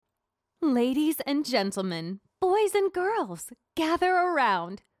Ladies and gentlemen, boys and girls, gather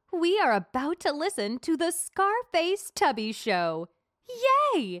around. We are about to listen to the Scarface Tubby Show.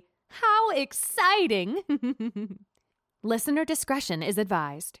 Yay! How exciting! Listener discretion is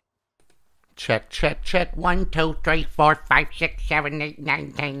advised. Check, check, check. 1, 2, 3, 4, 5, 6, 7, 8,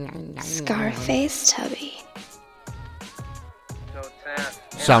 9, 10, 9, 9. Scarface Tubby.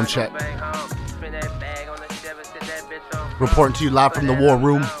 Sound check. Reporting to you live from the war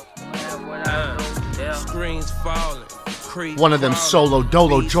room. One of them solo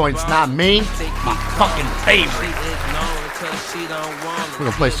dolo joints, not me. My fucking favorite. We're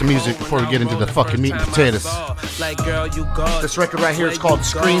gonna play some music before we get into the fucking meat and potatoes. This record right here is called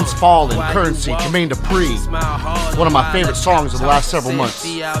Screens Falling, Currency, Jermaine Dupri. One of my favorite songs of the last several months.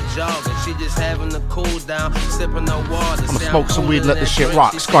 I'm gonna smoke some weed and let this shit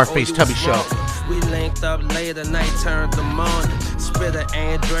rock. Scarface Tubby Show. We linked up later, night turned to morning. Spitter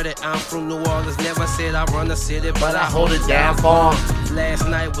ain't dreaded, I'm from New Orleans. Never said I run the city, but I hold it down for him. Last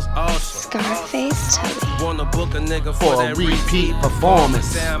night was awesome. Scarface Tubby. Wanna book a nigga for a repeat performance.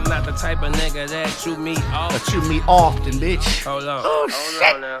 Say I'm not the type of nigga that you meet often. That you meet often, bitch. Hold on. Oh,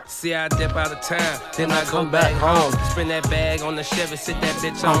 shit. See, I dip out of town, then I come back home. Spin that bag on the Chevy, sit that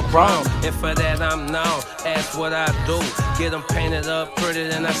bitch on chrome. And for that I'm known, ask what I do. Get them painted up pretty,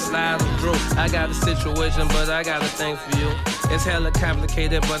 then I slide them through. I got a situation, but I got a thing for you. It's hella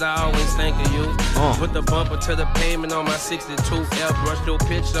complicated, but I always think of you. Put the bumper to the pavement on my 62 F. Brush your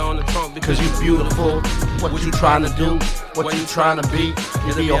picture on the trunk because you beautiful. What you trying to do? What you trying to be?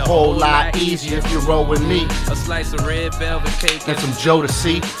 It'd be a whole lot easier if you roll with me. A slice of red velvet cake and some Joe to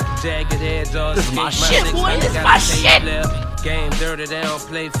see. Jagged edge. This is my shit, boy. This is my shit. Game dirty, they don't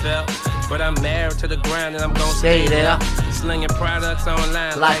play fair. But I'm married to the grind and I'm gon' stay there. Slinging products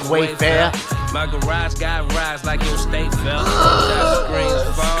online like Wayfair. My garage got rides like your state fell.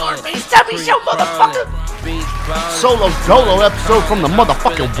 Scarface Tubby Show, motherfucker. Solo Dolo episode from the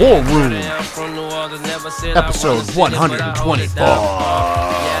motherfucking war room. Episode 124.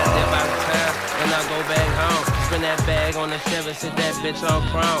 Spin that bag on the Chevy, sit that bitch on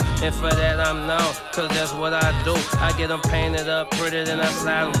chrome. And for that I'm known, cause that's what I do. I get them painted up pretty, then I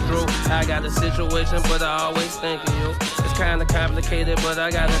slide them through. I got a situation, but I always think of you. It's kinda complicated, but I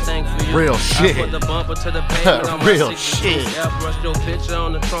got a thing for you. Real shit. I put the bumper to the pavement on real my shit. Brush your picture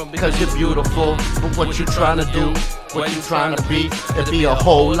on the trunk because you're beautiful. But what you trying to do? What you trying to be? It'd be a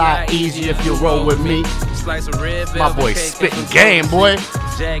whole lot easier if you roll with me. Slice of red my boy spitting game, boy.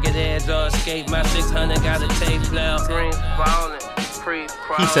 Jagged edge or escape, my 600 got a tape player.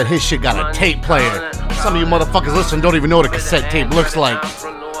 He said his shit got a tape player. Some of you motherfuckers listening don't even know what a cassette tape looks like.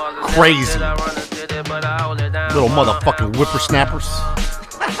 Crazy. Little motherfucking whippersnappers.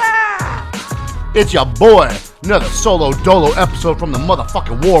 It's your boy. Another Solo Dolo episode from the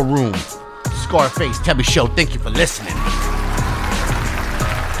motherfucking war room. Scarface Tubby Show. Thank you for listening.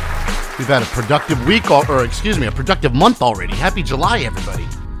 We've had a productive week, a productive month already. Happy July, everybody.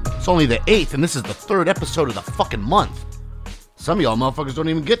 It's only the 8th, and this is the 3rd episode of the fucking month. Some of y'all motherfuckers don't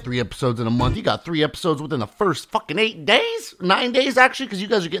even get 3 episodes in a month. You got 3 episodes within the first fucking 8 days? 9 days, actually, because you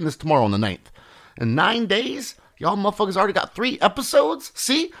guys are getting this tomorrow on the 9th. In 9 days, y'all motherfuckers already got 3 episodes?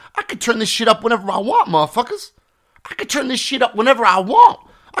 See? I could turn this shit up whenever I want, motherfuckers. I could turn this shit up whenever I want.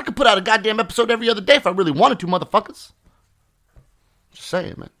 I could put out a goddamn episode every other day if I really wanted to, motherfuckers. Just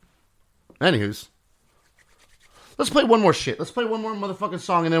saying, man. Anywho's, let's play one more shit. Let's play one more motherfucking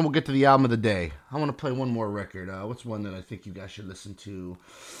song, and then we'll get to the album of the day. I want to play one more record. What's one that I think you guys should listen to?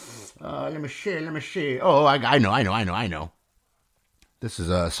 Let me see. Oh, I know. This is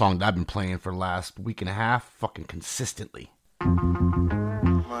a song that I've been playing for the last week and a half, fucking consistently.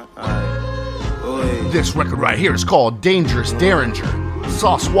 This record right here is called Dangerous Derringer.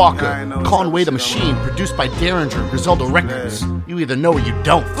 Sauce Walker, Conway the Machine, produced by Derringer, Griselda Records. You either know or you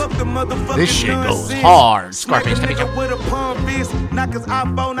don't. This shit goes hard. Scarface Tubby Show. We'll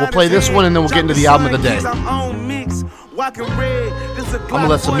play this one and then we'll get into the album of the day. I'm gonna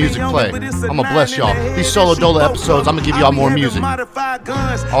let some music play. I'm gonna bless y'all. These Solo Dolo episodes, I'm gonna give y'all more music.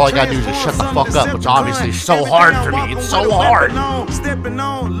 All I gotta do is just shut the fuck up, which obviously is so hard for me. It's so hard. Stepping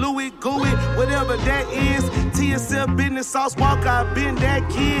on Louis Gooey, whatever that is. TSL business, Sauce Walker, I've been that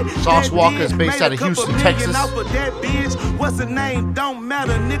kid. Sauce Walker is based out of Houston, Texas. What's the name? Don't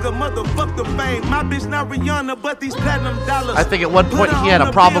matter, nigga, motherfuck the fame. My bitch not Rihanna, but these platinum dollars. I think at one point he had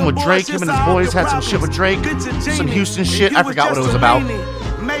a problem with Drake. Him and his boys had some shit with Drake. Some Houston shit. I forgot what it was about.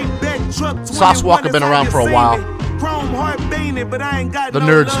 Sauce Walker been around for a while. I'm hard beating, but I ain't got The no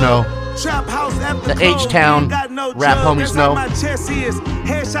nerds love. know. Trap house after The H-Town rap homies know. My chest is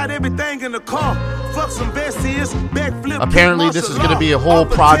headshot everything in the car. Fuck some vestiges, backflip. Apparently, this is going to be a whole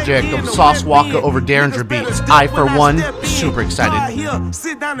project of Sauce Walker over Derringer beats. I, for one, super excited.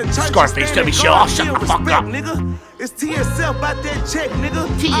 Scarface Tubby Show. I'll shut the fuck up. Nigga. It's TSF about that check, nigga.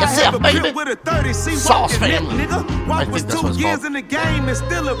 TSF, baby. With a 30, Sauce family. Nigga. I Walk think was that's 2 what it's years called. in the game and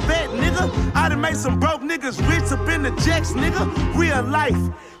still a vet, nigga. I done made some broke niggas rich up in the jacks, nigga. Real life.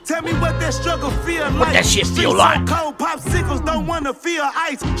 Tell me what that struggle feel like. What that shit feel Streets like? so cold, popsicles don't wanna feel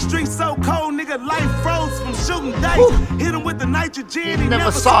ice. Streets so cold, nigga, life froze from shooting dice. Hit him with the nitrogen. He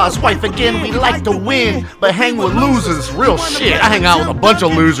never saw his wife again. We like to win, but hang with losers. Real shit. I hang out with a bunch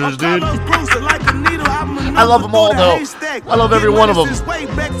of losers, dude. I love them all, though. I love every one of them.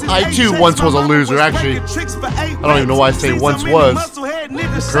 I, too, once was a loser, actually. I don't even know why I say once was.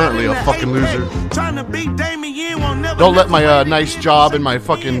 Currently a fucking loser. Don't let my nice job in my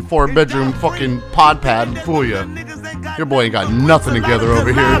fucking 4-bedroom fucking pod pad fool you. Your boy ain't got nothing together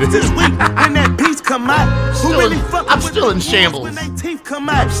over here, dude. I'm still in shambles.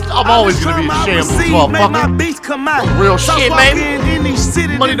 I'm always gonna be in shambles, motherfucker. Real shit,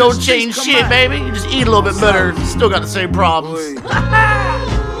 baby. Money don't change shit, baby. You just eat a little bit better. Still got the same problems.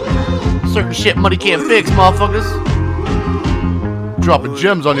 Certain shit money can't fix, motherfuckers. Dropping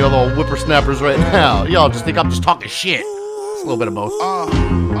gems on you little whippersnappers right now. Y'all just think I'm just talking shit. It's a little bit of both.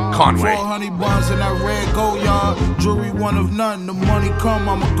 Conway. 4 honey buns in that red gold yard. Jewelry one of none. The money come,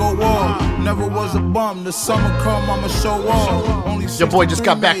 I'ma go off. Never was a bum. The summer come, I'ma show off. Your boy just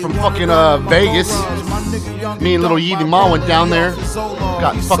got back from fucking Vegas. Me and little Yeezy Ma went down there.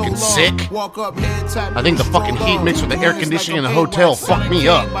 Got fucking sick. I think the fucking heat mixed with the air conditioning in the hotel fucked me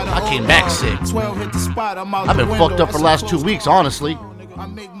up. I came back sick. I've been fucked up for the last 2 weeks, honestly.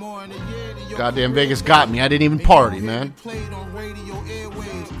 Goddamn Vegas got me. I didn't even party, man.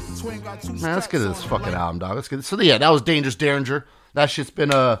 Man, let's get to this fucking album, dog. Let's get. So yeah, that was Dangerous Derringer. That shit's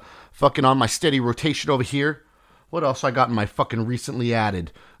been fucking on my steady rotation over here. What else I got in my fucking recently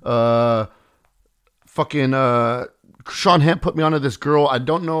added? Fucking Sean Hemp put me onto this girl. I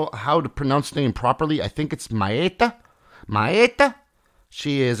don't know how to pronounce the name properly. I think it's Maeta. Maeta.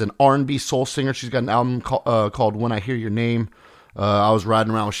 She is an R&B soul singer. She's got an album called When I Hear Your Name. I was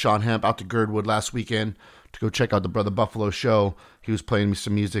riding around with Sean Hemp out to Girdwood last weekend to go check out the Brother Buffalo show. He was playing me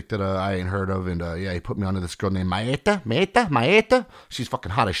some music that I ain't heard of, and yeah, he put me onto this girl named Maeta. She's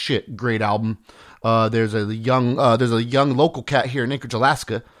fucking hot as shit. Great album. There's a young local cat here in Anchorage,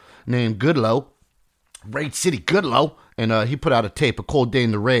 Alaska, named Goodlow, Raid City Goodlow, and he put out a tape, A Cold Day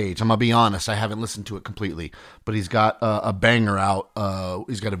in the Rage. I'm gonna be honest, I haven't listened to it completely, but he's got a banger out.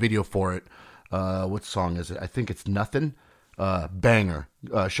 He's got a video for it. What song is it? I think it's Nothing. Banger.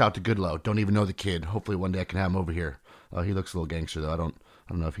 Shout to Goodlow. Don't even know the kid. Hopefully one day I can have him over here. He looks a little gangster though. I don't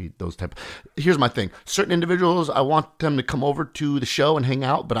know if he those type. Here's my thing. Certain individuals, I want them to come over to the show and hang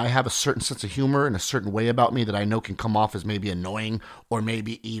out, but I have a certain sense of humor and a certain way about me that I know can come off as maybe annoying or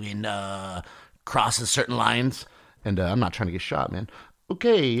maybe even crosses certain lines. And I'm not trying to get shot, man.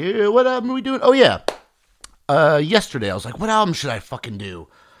 Okay, what album are we doing? Oh yeah. Yesterday I was like, what album should I fucking do?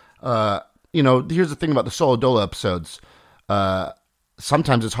 Here's the thing about the Solo Dolo episodes.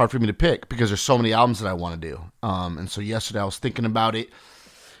 Sometimes it's hard for me to pick because there's so many albums that I want to do. And so yesterday I was thinking about it,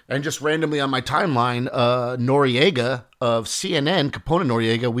 and just randomly on my timeline, Noreaga of CNN, Capone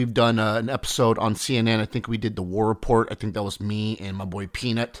Noreaga, we've done an episode on CNN. I think we did the War Report. I think that was me and my boy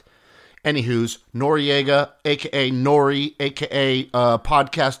Peanut. Anywho's, Noreaga, a.k.a. N.O.R.E, a.k.a.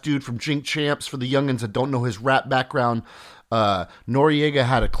 Podcast dude from Drink Champs. For the youngins that don't know his rap background, Noreaga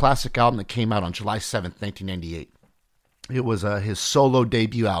had a classic album that came out on July 7th, 1998. It was his solo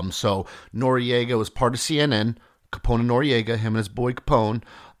debut album. So Noreaga was part of CNN. Capone and Noreaga, him and his boy Capone.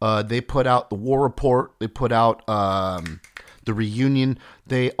 They put out the War Report. They put out the Reunion.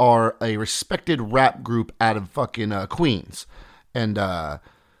 They are a respected rap group out of fucking Queens. And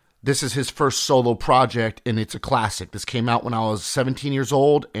this is his first solo project, and it's a classic. This came out when I was 17 years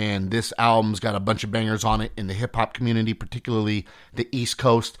old, and this album's got a bunch of bangers on it in the hip-hop community, particularly the East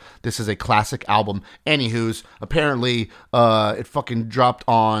Coast. This is a classic album. Anywho's, apparently, it fucking dropped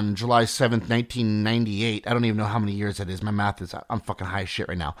on July 7th, 1998. I don't even know how many years that is. My math is, I'm fucking high as shit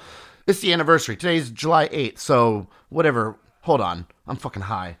right now. It's the anniversary. Today's July 8th, so whatever. Hold on. I'm fucking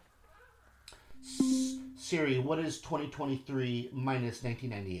high. Siri, what is 2023 minus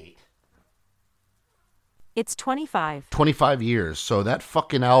 1998? It's 25. 25 years. So that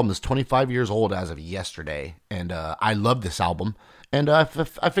fucking album is 25 years old as of yesterday. And I love this album. And I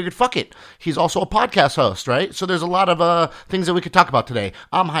figured, fuck it. He's also a podcast host, right? So there's a lot of things that we could talk about today.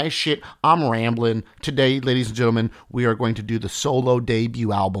 I'm high as shit. I'm rambling. Today, ladies and gentlemen, we are going to do the solo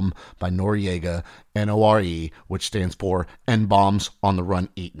debut album by Noreaga, N.O.R.E, which stands for N-Bombs on the Run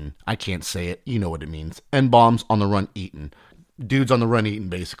Eatin'. I can't say it. You know what it means. N-Bombs on the Run Eatin'. Dude's on the run eating,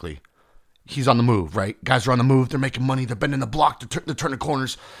 basically. He's on the move, right? Guys are on the move. They're making money. They're bending the block. They're turning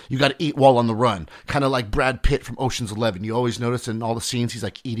corners. You got to eat while on the run. Kind of like Brad Pitt from Ocean's 11. You always notice in all the scenes he's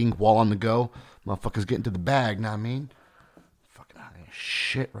like eating while on the go. Motherfucker's getting to the bag, know what I mean? Fucking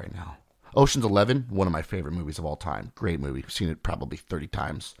shit right now. Ocean's 11, one of my favorite movies of all time. Great movie. I've seen it probably 30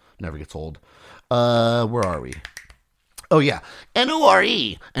 times. Never gets old. Where are we? Oh, yeah.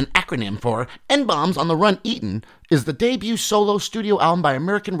 N.O.R.E, an acronym for N-Bombs on the Run Eatin', is the debut solo studio album by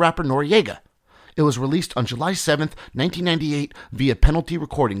American rapper Noreaga. It was released on July 7th, 1998 via Penalty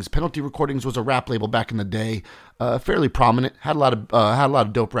Recordings. Penalty Recordings was a rap label back in the day, fairly prominent, had a lot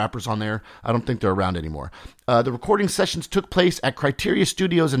of dope rappers on there. I don't think they're around anymore. The recording sessions took place at Criteria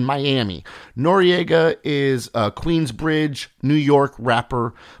Studios in Miami. Noreaga is a Queensbridge, New York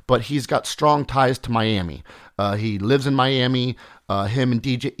rapper, but he's got strong ties to Miami. He lives in Miami. Him and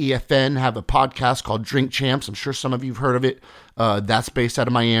DJ EFN have a podcast called Drink Champs. I'm sure some of you have heard of it. That's based out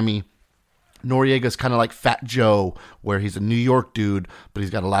of Miami. Noreaga's kind of like Fat Joe, where he's a New York dude, but he's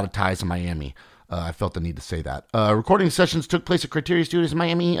got a lot of ties to Miami. I felt the need to say that. Recording sessions took place at Criteria Studios in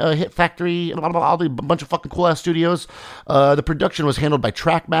Miami, Hit Factory, a bunch of fucking cool-ass studios. The production was handled by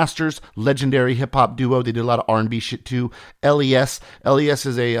Trackmasters, legendary hip-hop duo. They did a lot of R&B shit, too. LES. LES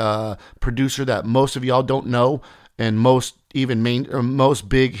is a producer that most of y'all don't know, and most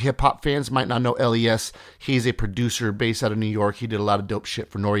big hip-hop fans might not know LES. He's a producer based out of New York. He did a lot of dope shit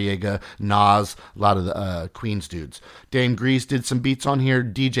for Noreaga, Nas, a lot of the Queens dudes. Dame Grease did some beats on here.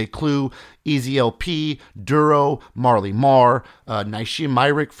 DJ Clue, Easy LP, Duro, Marley Marr, Naishim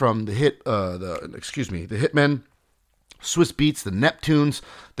Myrick from the Hitmen. Swiss Beats, the Neptunes.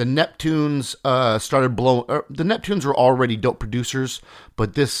 The Neptunes started blowing. The Neptunes were already dope producers,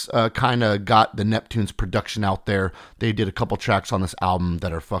 but this kind of got the Neptunes production out there. They did a couple tracks on this album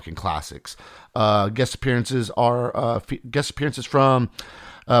that are fucking classics. Guest appearances from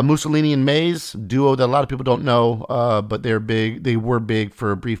Mussolini and Maze, duo that a lot of people don't know, but they're big. They were big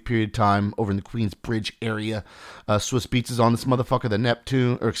for a brief period of time over in the Queensbridge area. Swiss Beats is on this motherfucker, the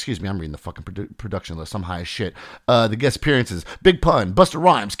Neptune, or excuse me, I'm reading the fucking production list. I'm high as shit. The guest appearances: Big Pun, Busta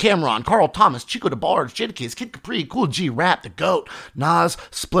Rhymes, Cameron, Carl Thomas, Chico DeBarge, Jadakiss, Kid Capri, Cool G Rap, The Goat, Nas,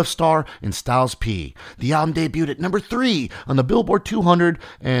 Spliff Star, and Styles P. The album debuted at number 3 on the Billboard 200,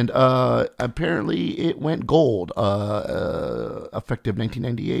 and apparently it went gold. Effective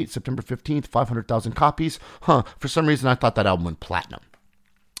 1998, September 15th, 500,000 copies. For some reason I thought that album went platinum.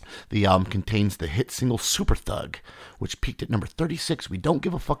 The album contains the hit single Super Thug, which peaked at number 36. We don't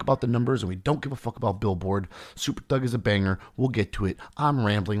give a fuck about the numbers, and we don't give a fuck about Billboard. Super Thug is a banger. We'll get to it. I'm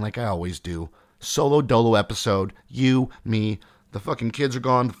rambling like I always do. Solo dolo episode. You, me. The fucking kids are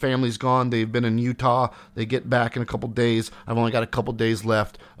gone. The family's gone. They've been in Utah. They get back in a couple days. I've only got a couple days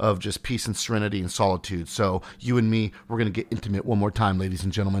left of just peace and serenity and solitude. So you and me, we're going to get intimate one more time, ladies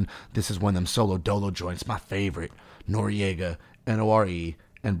and gentlemen. This is one of them solo dolo joints. My favorite. Noreaga, N.O.R.E,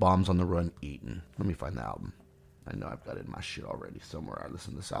 and Bombs on the Run Eatin'. Let me find the album. I know I've got it in my shit already somewhere. I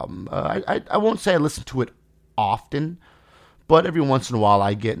listen to this album. I won't say I listen to it often, but every once in a while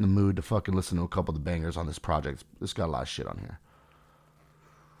I get in the mood to fucking listen to a couple of the bangers on this project. It's got a lot of shit on here.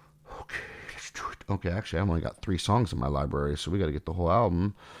 Okay, let's do it. Okay, actually I've only got 3 songs in my library, so we got to get the whole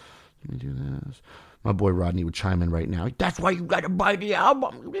album. Let me do this. My boy Rodney would chime in right now. That's why you got to buy the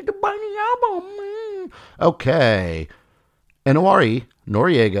album. You got to buy the album, man. Okay. N.O.R.E,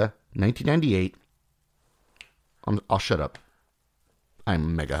 Noreaga, 1998. I'll shut up.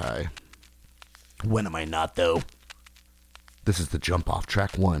 I'm mega high. When am I not, though? This is the jump off,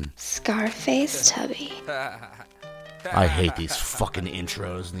 track 1. Scarface Tubby. I hate these fucking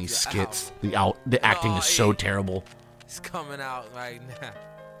intros and these skits. The acting is so terrible. It's coming out right now.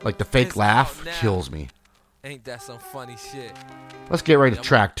 Like the fake laugh kills me. Ain't that some funny shit? Let's get right to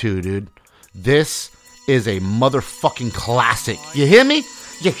track 2, dude. This is a motherfucking classic. You hear me?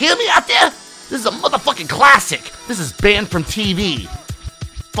 You hear me out there? This is a motherfucking classic. This is banned from TV.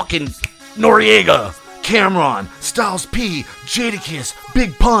 Fucking Noreaga, Cameron, Styles P, Jadakiss,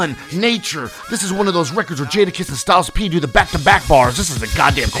 Big Pun, Nature. This is one of those records where Jadakiss and Styles P do the back-to-back bars. This is a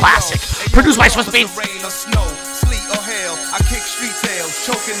goddamn classic. Produced by Swiss Beats.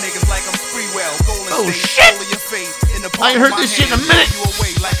 Oh shit! I ain't heard this shit in a minute.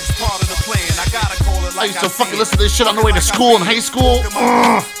 I used to fucking listen to this shit on the way to school in high school.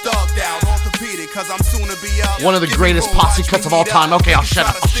 cause I'm soon to be up. One of the greatest posse cuts of all time. Okay, I'll shut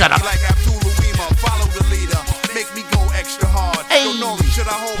up. Like follow the leader, make me go extra hard. Hey, don't know, should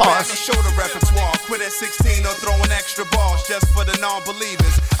I hold pause. back or show the repertoire? Quit at 16 or throwing extra balls just for the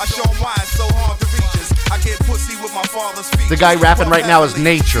non-believers. I show them why it's so hard to reach us. I get pussy with my father's feet. The guy rapping right now is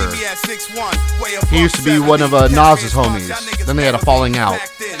Nature. He used to be one of Nas's homies. Then they had a falling out.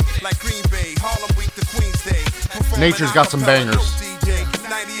 Nature's got some bangers.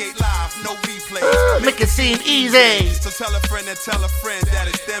 Make it seem easy. So tell a friend and tell a friend that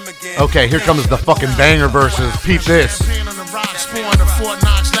it's them again. Okay, here comes the fucking banger verses. Peep this.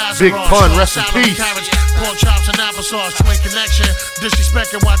 Big Pun, rest in peace. Pork chops and applesauce, twin connection.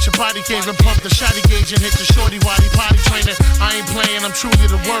 Disrespect and watch your body cave and pump the shotty gauge and hit the shorty waddy potty training. I ain't playing, I'm truly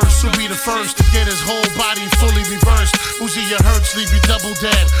the worst. Who'll be the first to get his whole body fully reversed? Uzi your hurts, leave you double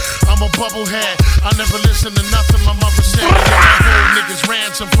dead. I'm a bubblehead, I never listen to nothing my mother said. I hold niggas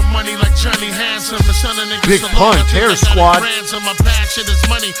ransom for money like Johnny Handsome. The son of niggas Big Pun, Terror Squad. My passion is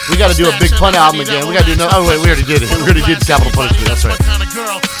money. We gotta do a Big Pun album again. We gotta do oh wait, we already did it. We already did Capital Punishment, that's right. Kind of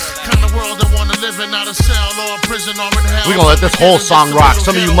girl, kind of world that wanna live in out of cell or a prison or in hell. We're gonna let this whole song rock.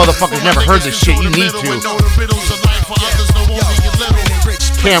 Some of you motherfuckers never heard this shit. You need to.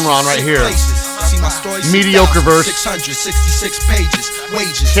 Cameron right here. Mediocre verse. 666 pages.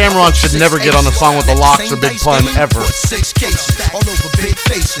 Wages. Cameron should never get on a song with the Locks or Big Pun ever. 6 cases. All over big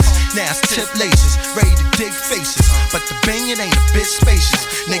faces. Now it's tip laces. Ready to dig faces. But the banging ain't a bit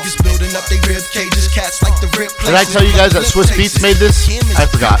spacious. Niggas building up they rib cages. Cats like the rip places. Did I tell you guys that Swiss Beats made this? I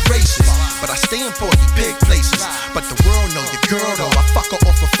forgot. But I stay in 40 big places. But the world know your girl though. I fuck her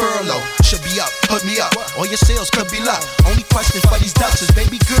off a furlough. Should be up, hook me up. All your sales could be luck. Only question for these ducks is,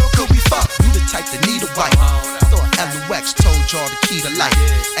 baby girl, could we fuck? You the type that need a wife. I thought LUX told y'all the key to life.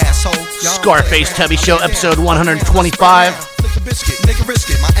 Asshole. Scarface Tubby Show, episode 125.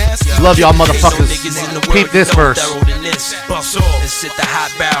 Love y'all motherfuckers. Peep this verse. Sit the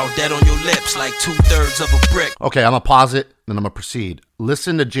hot barrel dead on your lips like 2/3 of a brick. Okay, I'm gonna pause it, then I'm gonna proceed.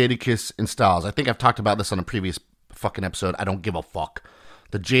 Listen to Jadakiss and Styles. I think I've talked about this on a previous fucking episode. I don't give a fuck.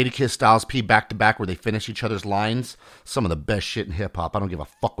 The Jadakiss Styles P back to back where they finish each other's lines. Some of the best shit in hip hop. I don't give a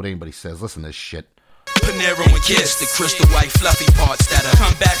fuck what anybody says. Listen to this shit. Panero and Kiss, the crystal white fluffy parts that'll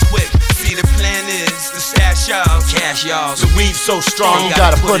come back quick. See, the plan is to stash y'all, cash y'all. The weed so strong, you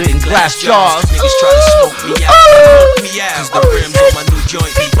gotta put it in glass jars. Niggas try to smoke me out, smoke me out. Cause the rims on my new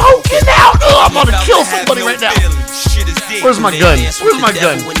joint be poking out. I'm gonna kill somebody right now. Where's my gun? Where's my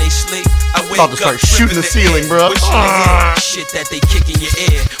gun? About to start shooting the ceiling, bro. Shit that they kick in your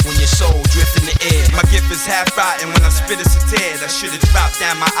ear when your soul drift in the air. My gift is half rotten when I spit it's a tear. That shit has dropped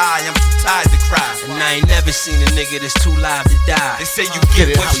down my eye. I'm too tired to cry. And I ain't never seen a nigga that's too live to die. They say you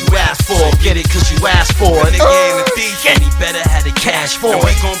get what you ask for. Get it cause you asked for it. Nigga ain't a thief and he better have the cash for and it.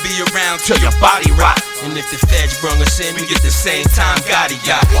 we gon' be around till your body rot. And if the feds brung us in, we get the same time Gotti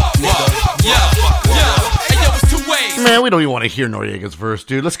got. Nigga, Hey yo, it's 2 ways. Man, we don't even want to hear Noreaga's verse,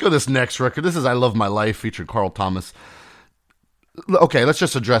 dude. Let's go to this next record. This is I Love My Life featuring Carl Thomas. Okay, let's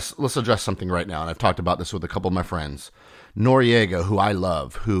address something right now, and I've talked about this with a couple of my friends. Noreaga, who I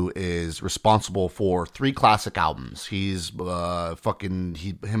love, who is responsible for 3 classic albums. He's him and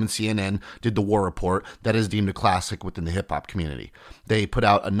CNN did the War Report. That is deemed a classic within the hip-hop community. They put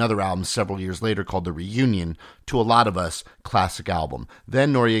out another album several years later called The Reunion, to a lot of us, classic album.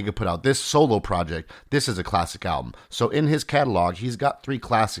 Then Noreaga put out this solo project. This is a classic album. So in his catalog, he's got 3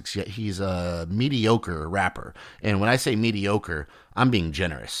 classics, yet he's a mediocre rapper. And when I say mediocre, I'm being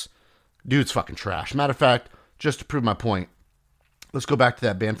generous. Dude's fucking trash. Matter of fact, just to prove my point, let's go back to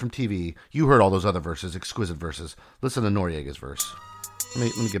that band from TV. You heard all those other verses, exquisite verses. Listen to Noreaga's verse.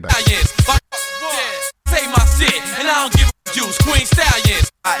 Let me get back. Say my shit, and I don't give a juice. Queen Stallions.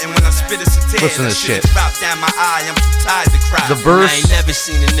 And when I spit it's a tear. Listen to this shit. Drop down my eye. I'm too tired to cry. The verse, I ain't never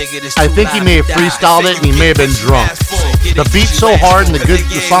seen a nigga that's I think he may have freestyled it and he may have been drunk. The beat's so hard and the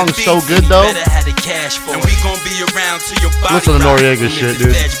song's so good though. And we gon' be around till your body. Listen to Noreaga's shit,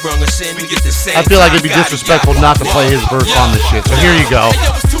 dude. I feel like it'd be disrespectful not to play his verse on this shit. So here you go. Hey,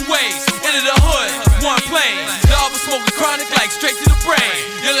 yo, it's 2 ways. Into the hood, 1 plane. The other smoking chronic like straight to the brain.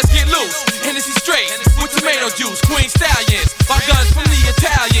 Yo, let's get loose. Hennessy straight with tomato juice. Queen Stallions. My guns from the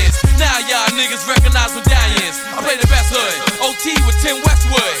Italians. Now y'all niggas recognize medallions. I play the best hood. OT with Tim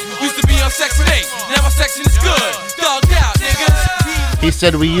Westwood. Used to be on Section 8. Now my section is good. Dogged out, niggas. He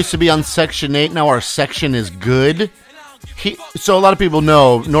said we used to be on Section 8. Now our section is good. So a lot of people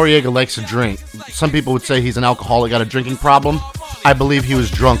know Noreaga likes to drink. Some people would say he's an alcoholic, got a drinking problem. I believe he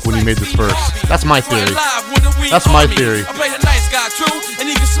was drunk when he made this verse. That's my theory. That's my theory. I play the nice got true and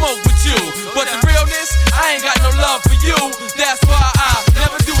even smoke with you. But the realness, I ain't got no love for you. That's why I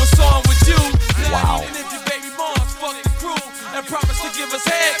never do a song with you. Wow. Even if your baby moms fuck the crew and promise to give us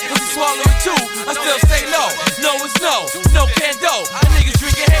head, if we swallow it too, I still say no. No is no. No can do. I niggas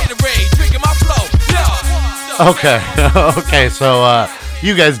drinking haterade, drinking my flow. Yo. Okay, so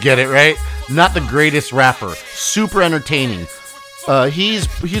you guys get it, right? Not the greatest rapper, super entertaining. He's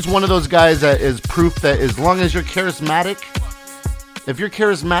one of those guys that is proof that as long as you're charismatic, if you're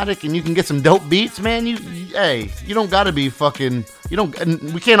charismatic and you can get some dope beats, man, you don't gotta be fucking.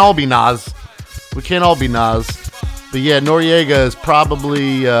 We can't all be Nas. We can't all be Nas. But yeah, Noreaga is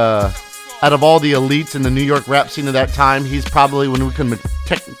probably out of all the elites in the New York rap scene of that time, he's probably, when we come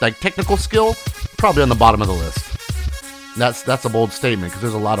technical skill, probably on the bottom of the list. That's a bold statement because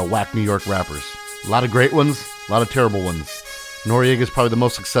there's a lot of whack New York rappers, a lot of great ones, a lot of terrible ones. Noreaga is probably the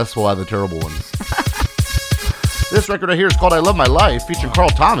most successful out of the terrible ones. This record right here is called I Love My Life, featuring Carl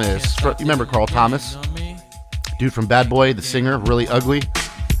Thomas. You remember Carl Thomas? Dude from Bad Boy, the singer, really ugly.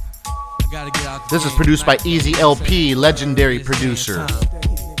 This is produced by Easy LP, legendary producer.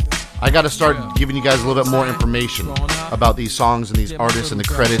 I gotta start giving you guys a little bit more information about these songs and these artists and the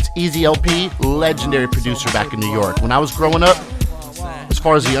credits. Easy LP, legendary producer back in New York. When I was growing up, as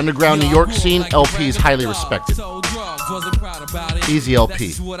far as the underground New York scene, LP is highly respected. Easy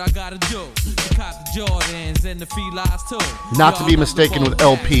LP. Not to be mistaken with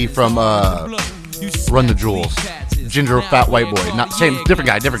LP from Run the Jewels. Ginger fat white boy. Not same, different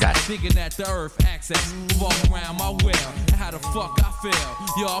guy.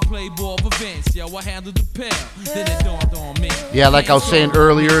 Yeah, like I was saying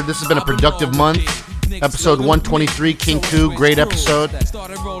earlier, this has been a productive month. Episode 123, King Koo, great episode.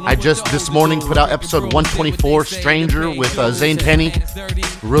 I just this morning put out episode 124, Stranger, with Zane Penny.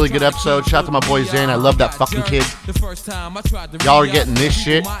 Really good episode. Shout out to my boy Zane. I love that fucking kid. Y'all are getting this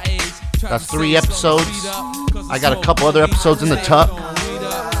shit. That's 3 episodes. I got a couple other episodes in the tuck.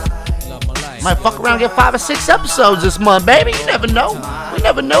 Might fuck around and get 5 or 6 episodes this month, baby. You never know. We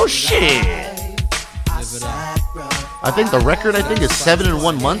never know shit. I think the record, is 7 in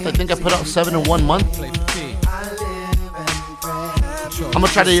 1 month. I think I put out 7 in 1 month. I'm going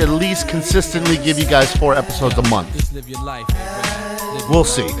to try to at least consistently give you guys 4 episodes a month. We'll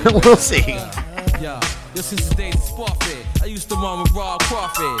see. We'll see. Since the days of Sparfit, I used to run with Rob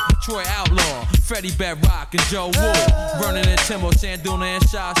Crawford, Troy Outlaw, Freddie Bedrock, and Joe Wood, Vernon and Timbo, Chanduna, and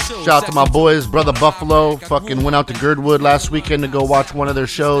Shaw Shoe. Shout out to my boys, Brother Buffalo. Fucking went out to Girdwood last weekend to go watch one of their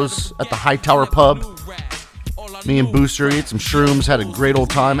shows at the Hightower Pub. Me and Booster ate some shrooms, had a great old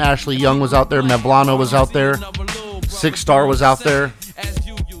time. Ashley Young was out there, Mevlano was out there, Six Star was out there.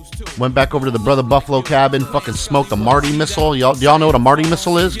 Went back over to the Brother Buffalo cabin, fucking smoked a Marty missile. Do y'all know what a Marty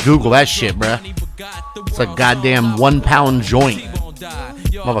missile is? Google that shit, bruh. It's a goddamn 1 pound joint.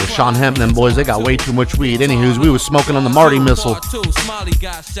 Motherfucker Sean Hemp and them boys, they got way too much weed. Anywho's, we was smoking on the Marty missile.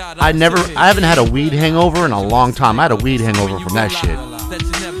 I haven't had a weed hangover in a long time. I had a weed hangover from that shit.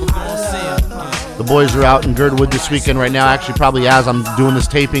 The boys are out in Girdwood this weekend right now. Actually, probably as I'm doing this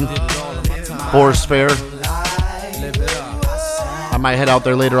taping. Forest Fair. I might head out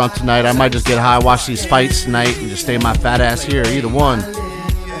there later on tonight. I might just get high, watch these fights tonight, and just stay my fat ass here. Either one.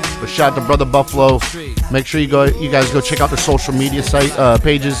 But shout out to Brother Buffalo. Make sure you guys go check out their social media site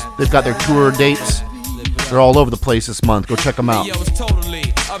pages. They've got their tour dates. They're all over the place this month. Go check them out.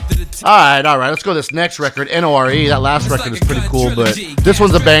 All right. Let's go to this next record, N.O.R.E. That last record is pretty cool, but this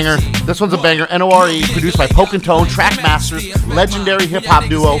one's a banger. N.O.R.E. produced by Poke and Tone, Trackmasters, legendary hip-hop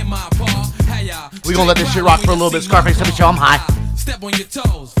duo. We gonna let this shit rock for a little bit. Scarface, let me show I'm high. Step on your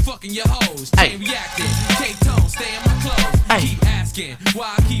toes, fucking your hoes. Hey. Reacting, K-Tone, stay in my clothes. Hey. Keep asking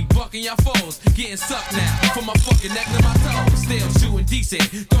why I keep bucking your foes. Getting sucked now from my fucking neck to my toes. Still shooting decent,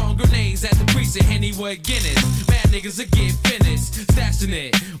 throwing grenades at the precinct. Anywhere Guinness, bad niggas are getting finished. Stashing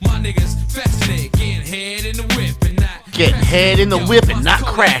it, my niggas fashing it. Getting head in the whip and not getting head in the whip and not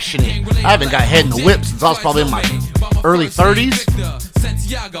crashing it. I haven't got head in the whip since I was probably in my early 30s.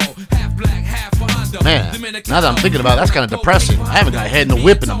 Man, now that I'm thinking about it, that's kind of depressing. I haven't got head in the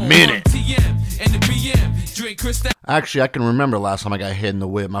whip in a minute. Actually, I can remember last time I got head in the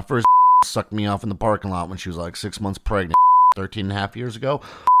whip. My first sucked me off in the parking lot when she was like 6 months pregnant, 13 and a half years ago.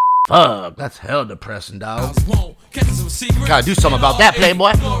 Fuck, that's hell depressing, dog. Gotta do something about that,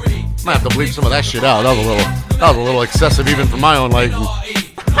 Playboy. Might have to bleep some of that shit out. That was a little excessive even for my own liking.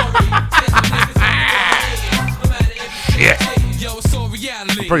 Shit.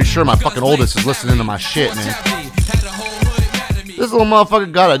 I'm pretty sure my fucking oldest is listening to my shit, man. This little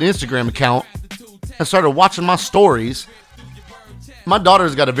motherfucker got an Instagram account and started watching my stories My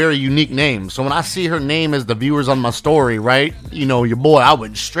daughter's got a very unique name, so when I see her name as the viewers on my story, right? You know, your boy, I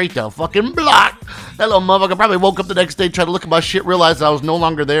went straight to fucking block. That little motherfucker probably woke up the next day, tried to look at my shit, realized I was no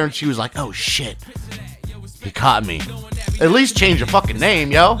longer there, and she was like, oh shit, he caught me. At least change your fucking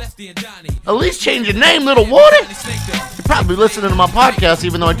name, yo. At least change your name, little Woody. You're probably listening to my podcast,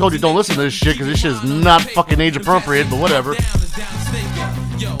 even though I told you don't listen to this shit, because this shit is not fucking age appropriate, but whatever.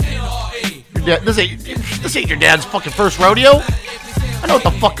 Your dad, this ain't your dad's fucking first rodeo. I know what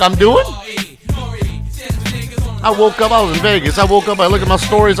the fuck I'm doing. I woke up, I was in Vegas. I woke up, I looked at my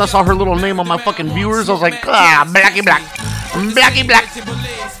stories, I saw her little name on my fucking viewers. I was like, Blackie Black. Blackie Black.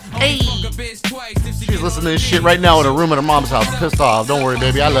 Hey. She's listening to this shit right now in a room at her mom's house, pissed off. Don't worry,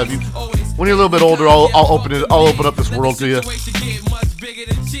 baby, I love you. When you're a little bit older, I'll open up this world to you.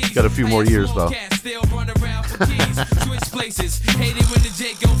 Got a few more years though.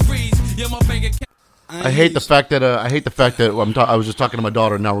 I hate the fact that I was just talking to my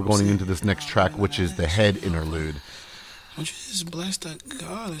daughter, and now we're going into this next track, which is the Head interlude. Don't you just blast that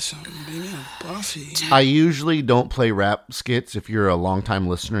God or something, baby? I'm Buffy. I usually don't play rap skits. If you're a longtime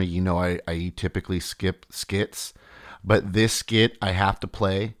listener, you know I typically skip skits, but this skit I have to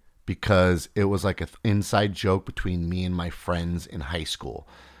play because it was like an inside joke between me and my friends in high school.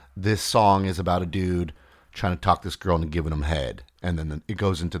 This song is about a dude trying to talk this girl into giving him head. And then it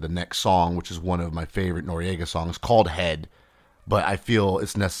goes into the next song, which is one of my favorite Noreaga songs, called Head. But I feel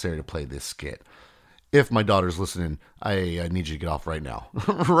it's necessary to play this skit. If my daughter's listening, I need you to get off right now.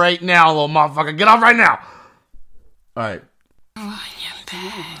 Right now, little motherfucker. Get off right now. All right.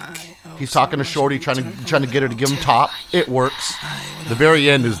 He's talking to Shorty, trying to get her to give him top. It works. The very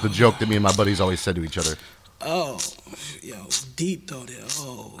end is the joke that me and my buddies always said to each other. Oh, yo, deep though there.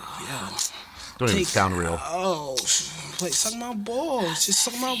 Oh, yo. Don't even sound real. Oh, wait, suck my balls. Just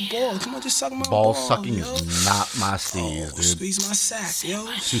suck my balls. Come on, just suck my balls. Ball sucking is not my steez, dude. Squeeze my sack, yo.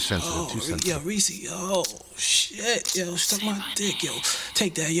 Too sensitive, too sensitive. Yo, Reese, oh, shit, yo, suck my dick, yo.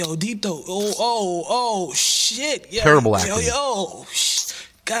 Take that, yo, deep though. Oh, shit, yo. Terrible acting. Yo,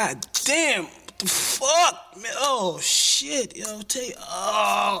 god damn. What the fuck, man? Oh, shit, yo,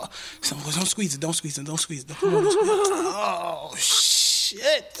 don't squeeze it, don't squeeze it. Oh,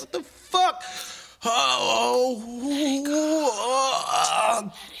 shit, what the fuck? Oh,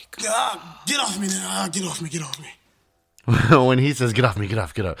 God, get off me now. Get off me. When he says, get off me, get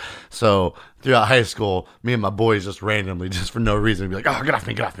off. So, throughout high school, me and my boys just randomly, just for no reason, be like, oh, get off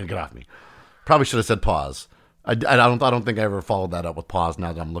me. Probably should have said pause. I don't think I ever followed that up with pause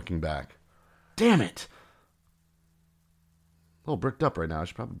now that I'm looking back. Damn it. A little bricked up right now. I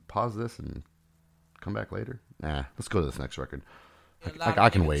should probably pause this and come back later. Nah, let's go to this next record. I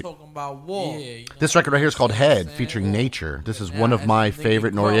can wait. This record right here is called Head, featuring Nature. This is one of my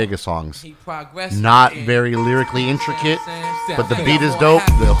favorite Noreaga songs. Not very lyrically intricate, but the beat is dope,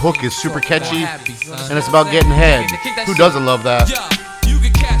 the hook is super catchy, and it's about getting head. Who doesn't love that?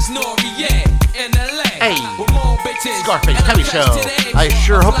 Hey, Scarface Tubby Show. I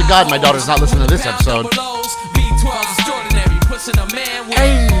sure hope to God my daughter's not listening to this episode.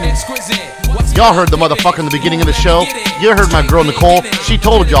 Hey. Y'all heard the motherfucker in the beginning of the show. You heard my girl Nicole. She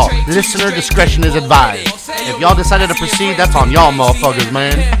told y'all, listener discretion is advised. If y'all decided to proceed, that's on y'all motherfuckers,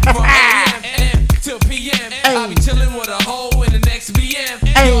 man.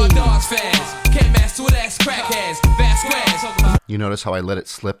 You notice how I let it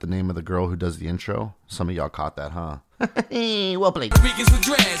slip the name of the girl who does the intro? Some of y'all caught that, huh? Well played. Good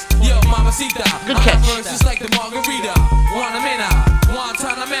catch.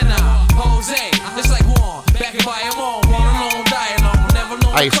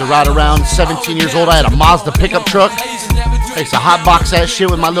 I used to ride around 17 years old. I had a Mazda pickup truck. I used to hotbox that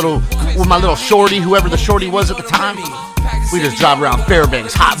shit with my little shorty, whoever the shorty was at the time. We just drive around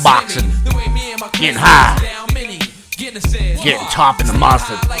Fairbanks hotboxing, getting high, getting top in the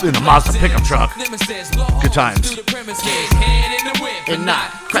Mazda pickup truck. Good times. And not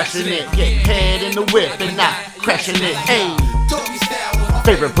crashing it, get head in the whip and not crashing it. Hey,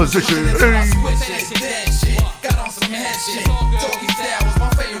 favorite position.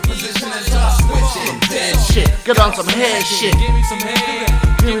 Get on some head shit. Give me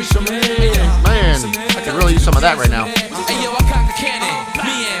some head. Man, I could really use some of that right now.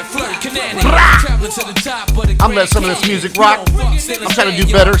 I'm letting some of this music rock. I'm trying to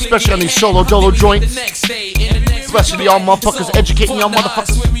do better, especially on these solo dolo joints. Especially y'all motherfuckers educating y'all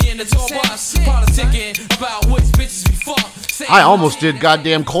motherfuckers. I almost did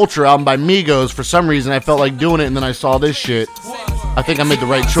goddamn Culture album by Migos. For some reason I felt like doing it, and then I saw this shit. I think I made the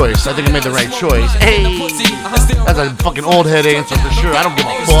right choice. Hey, that's a fucking old head answer for sure. I don't give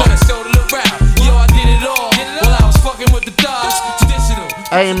a fuck.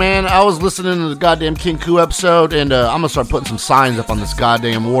 Hey, man, I was listening to the goddamn King Koo episode, and I'm going to start putting some signs up on this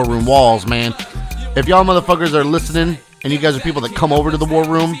goddamn war room walls, man. If y'all motherfuckers are listening, and you guys are people that come over to the war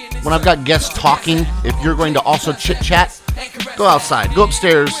room, when I've got guests talking, if you're going to also chit-chat, go outside, go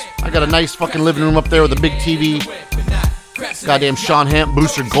upstairs. I got a nice fucking living room up there with a big TV. Goddamn Sean Hemp,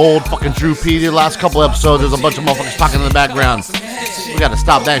 Booster Gold, fucking Drew P. The last couple episodes, there's a bunch of motherfuckers talking in the background. We gotta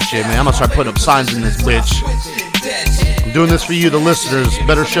stop that shit, man. I'm gonna start putting up signs in this bitch. I'm doing this for you, the listeners.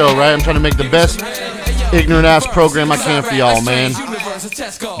 Better show, right? I'm trying to make the best ignorant-ass program I can for y'all, man.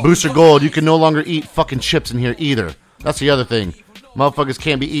 Booster Gold, you can no longer eat fucking chips in here either. That's the other thing. Motherfuckers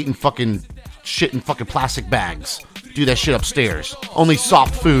can't be eating fucking shit in fucking plastic bags. Do that shit upstairs. Only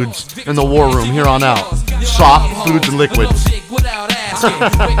soft foods in the war room here on out. Soft foods and liquids. You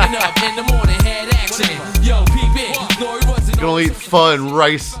can only eat pho and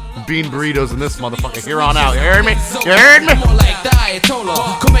rice, bean burritos in this motherfucker here on out. You heard me? You heard me?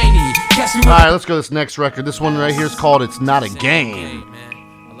 Alright, let's go to this next record. This one right here is called It's Not a Game.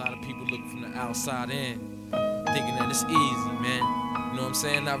 A lot of people look from the outside in, thinking that it's easy, man. You know what I'm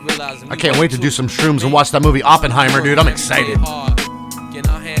saying? Not realizing I can't wait to do some shrooms and watch that movie Oppenheimer, dude. I'm excited. Getting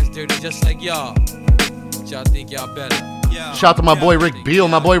our hands dirty just like y'all. But y'all think y'all better. Shout out to my boy Rick Beal.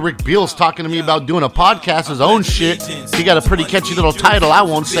 My boy Rick Beal's talking to me about doing a podcast, his own shit. He got a pretty catchy little title. I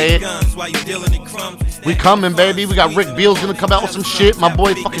won't say it. We coming, baby. We got Rick Beal's gonna come out with some shit. My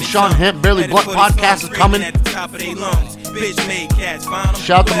boy fucking Sean Hemp, Barely Blunt podcast is coming.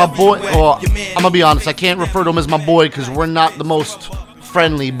 Shout out to my boy. Well, I'm gonna be honest. I can't refer to him as my boy because we're not the most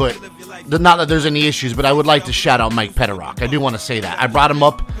friendly, but not that there's any issues, but I would like to shout out Mike Petterock. I do want to say that. I brought him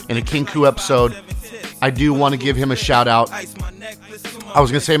up in a King Koo episode. I do want to give him a shout out. I was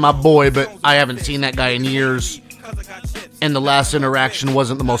going to say my boy, but I haven't seen that guy in years. And the last interaction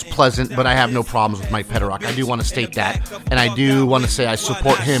wasn't the most pleasant, but I have no problems with Mike Petterock. I do want to state that. And I do want to say I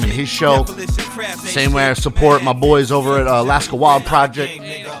support him and his show. Same way I support my boys over at Alaska Wild Project.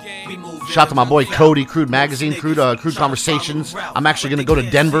 Shout out to my boy Cody, Crude Magazine, Crude Conversations. I'm actually going to go to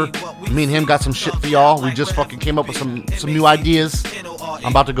Denver. Me and him got some shit for y'all. We just fucking came up with some new ideas.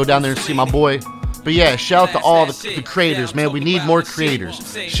 I'm about to go down there and see my boy. But yeah, shout out to all the creators, man. We need more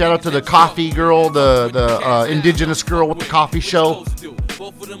creators. Shout out to the coffee girl, the indigenous girl with the coffee show.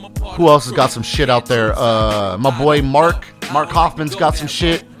 Who else has got some shit out there? My boy Mark Hoffman's got some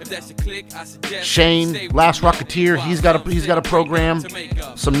shit. Shane, Last Rocketeer, he's got a program.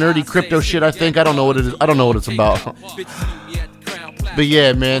 Some nerdy crypto shit, I think. I don't know what it is. I don't know what it's about. But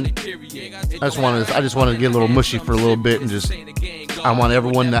yeah, man. I just wanted to get a little mushy for a little bit and just. I want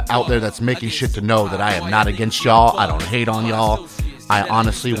everyone out there that's making shit to know that I am not against y'all. I don't hate on y'all. I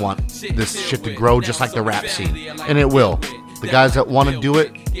honestly want this shit to grow just like the rap scene. And it will. The guys that want to do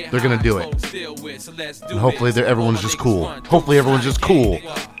it, they're going to do it. And hopefully everyone's just cool. Hopefully everyone's just cool.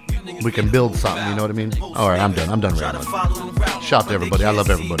 We can build something, you know what I mean? Alright, I'm done. I'm done right now. Shout out to everybody. I love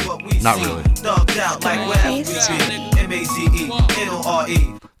everybody. Not really.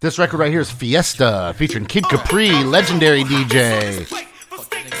 This record right here is Fiesta, featuring Kid Capri, legendary DJ.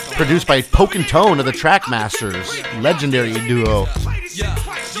 Produced by Poke and Tone of the Trackmasters, legendary duo.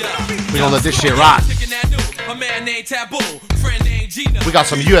 We gonna let this shit rock. We got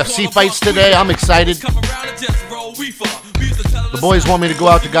some UFC fights today. I'm excited. The boys want me to go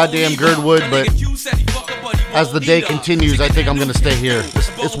out to goddamn Girdwood, but as the day continues, I think I'm gonna stay here.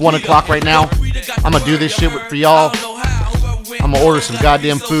 It's 1 o'clock right now. I'm gonna do this shit for y'all. I'm gonna order some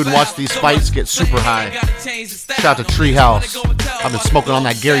goddamn food and watch these fights get super high. Shout out to Treehouse. I've been smoking on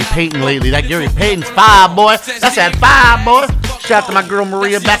that Gary Payton lately. That Gary Payton's fire, boy. That's that fire, boy. Shout out to my girl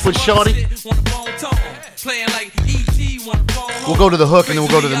Maria back with Shorty. We'll go to the hook and then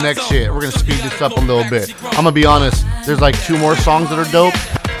we'll go to the next shit. We're gonna speed this up a little bit. I'm gonna be honest. There's like 2 more songs that are dope.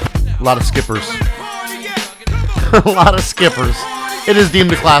 A lot of skippers. A lot of skippers. It is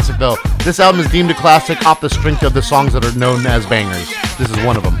deemed a classic, though. This album is deemed a classic off the strength of the songs that are known as bangers. This is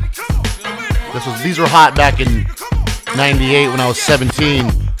one of them. These were hot back in 98 when I was 17.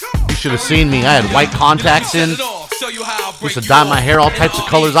 You should have seen me. I had white contacts in. Used to dye my hair all types of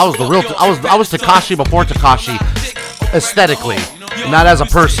colors. I was Tekashi before Tekashi. Aesthetically. Not as a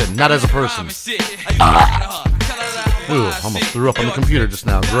person. Ooh, almost threw up on the computer just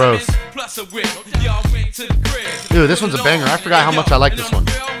now. Gross. Dude, this one's a banger. I forgot how much I like this one.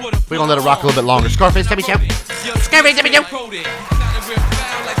 We're gonna let it rock a little bit longer. Scarface, Tubby, Chow. Scarface, Tubby, Chow.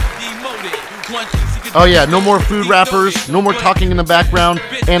 Oh yeah, no more food rappers, no more talking in the background,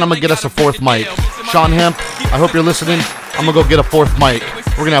 and I'm gonna get us a 4th mic. Sean Hemp, I hope you're listening. I'm gonna go get a 4th mic.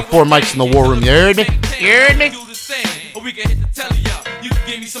 We're gonna have 4 mics in the war room. You heard me? You heard me?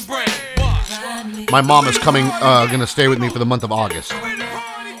 My mom is coming, gonna stay with me for the month of August.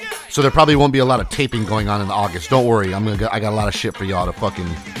 So there probably won't be a lot of taping going on in August. Don't worry, I got a lot of shit for y'all to fucking.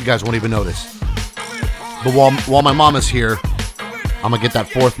 You guys won't even notice. But while my mom is here, I'm gonna get that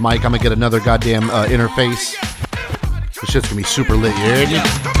fourth mic. I'm gonna get another goddamn interface. This shit's gonna be super lit. You hear me?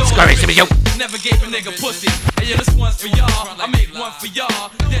 Never gave a nigga pussy. Hey, this one's for y'all. I make one for y'all.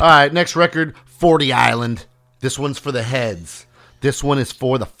 All right, next record, 40 Island. This one's for the heads. This one is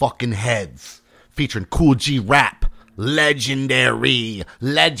for the fucking heads. Featuring Kool G Rap. Legendary.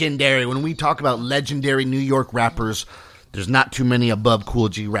 When we talk about legendary New York rappers, there's not too many above Kool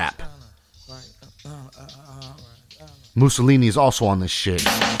G Rap. Mussolini is also on this shit.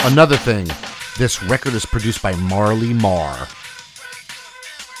 Another thing, this record is produced by Marley Marr.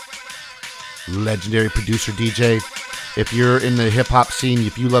 Legendary producer DJ. If you're in the hip-hop scene,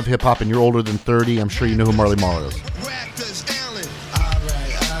 if you love hip-hop and you're older than 30, I'm sure you know who Marley Marr is.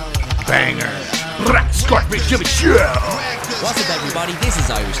 Banger. Scarface Tubby Show. What's up, everybody? This is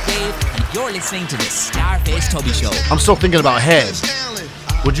Irish Dave, and you're listening to the Scarface Tubby Show. I'm still thinking about head.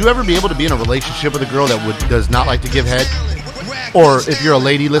 Would you ever be able to be in a relationship with a girl that does not like to give head? Or if you're a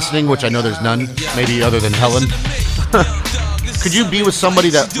lady listening, which I know there's none, maybe other than Helen, could you be with somebody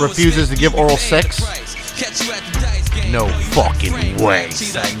that refuses to give oral sex? No fucking way,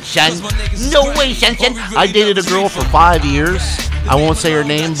 sunshine. No way, sunshine. I dated a girl for 5 years. I won't say her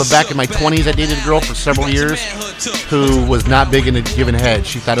name, but back in my 20s, I dated a girl for several years who was not big into giving head.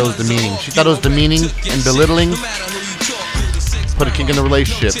 She thought it was demeaning. And belittling. Put a kink in the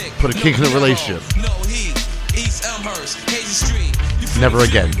relationship. Never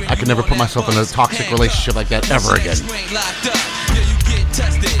again. I could never put myself in a toxic relationship like that ever again.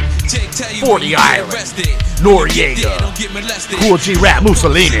 40 Island, Noreaga, Kool G Rap,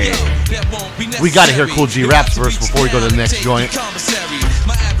 Mussolini. We gotta hear Kool G Rap's verse before we go to the next joint.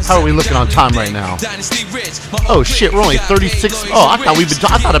 How are we looking on time right now? Oh shit, we're only 36. Oh, I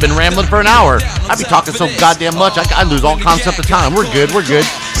thought I've been rambling for an hour. I'd be talking so goddamn much, I lose all concept of time. We're good.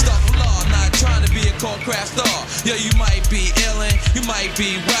 Yeah, you might be illin', you might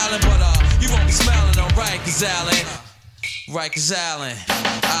be wildin', but you won't be smiling on Rikers Island. Rikers Island,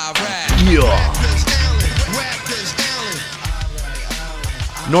 alright. Yeah.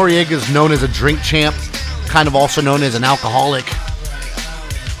 Noreaga is known as a drink champ, kind of also known as an alcoholic.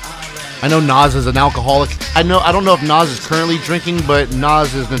 I know Nas is an alcoholic. I don't know if Nas is currently drinking, but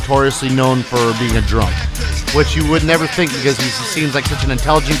Nas is notoriously known for being a drunk, which you would never think because he seems like such an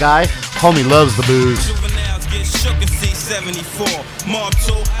intelligent guy. Homie loves the booze.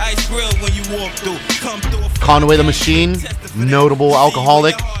 Conway the Machine, notable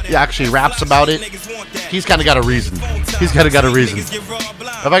alcoholic. He actually raps about it. He's kind of got a reason.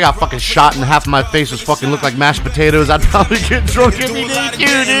 If I got fucking shot and half of my face was fucking look like mashed potatoes, I'd probably get drunk every day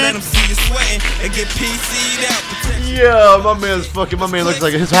too, dude. Yeah, my man looks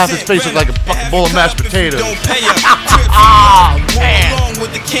like half his face looks like a fucking bowl of mashed potatoes.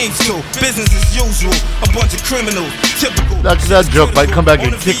 That joke might come back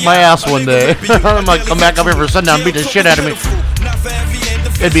and kick my ass one day. I might come back up here for sundown and beat the shit out of me.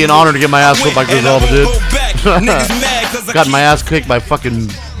 It'd be an honor to get my ass whooped like Griselda did. Got my ass kicked by fucking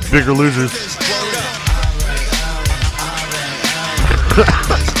bigger losers.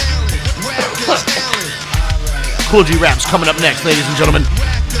 Kool G Rap's coming up next, ladies and gentlemen.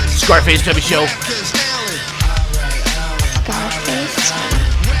 Scarface Tubby Show.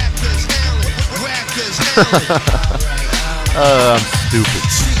 I'm stupid.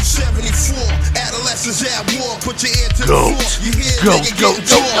 Go.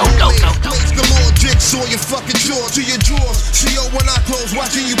 Dicks on your fucking jaw to your drawers. See yo when I close,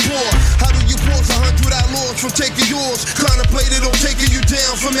 watching you pour. How do you pause 100 outlaws from taking yours? Contemplated on taking you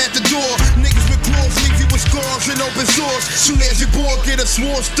down from at the door. Niggas with claws leave you with scars and open sores. Soon as you're bored, get a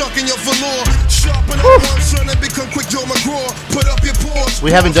sword stuck in your velour. Sharpen up one son and become quick Joe McGraw. Put up your paws.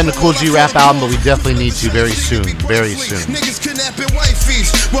 We haven't done the Kool G Rap album, but we definitely need to very soon. Niggas kidnapping wifeys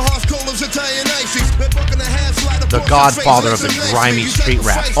with horse collars and tying ices. The godfather of the grimy street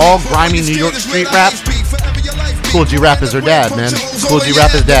rap. All grimy New York street rap. Kool G Rap is her dad, man. Kool G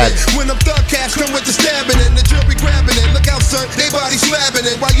Rap is dad. When them thug cats come with the stabbing and the jury grabbing it. Look out, son, they body slapping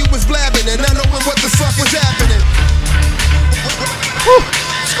it while you was blabbing it. Not knowing what the fuck was happening. Whew.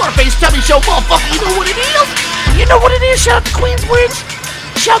 Scarface Tubby Show, motherfucker. You know what it is. Shout out to Queensbridge.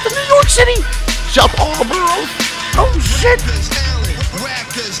 Shout out to New York City. Shout out to all the boroughs. Oh shit.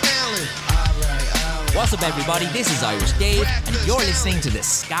 What's up, everybody? This is Irish Dave, and you're listening to the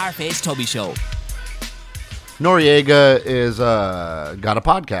Scarface Tubby Show. Noreaga is got a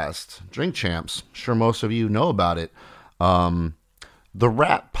podcast, Drink Champs. Sure, most of you know about it. The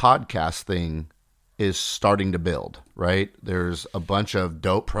rap podcast thing is starting to build, right? There's a bunch of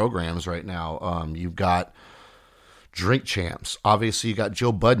dope programs right now. You've got Drink Champs. Obviously, you got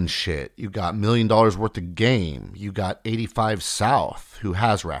Joe Budden shit. You got $1 Million Worth of Game. You got 85 South, who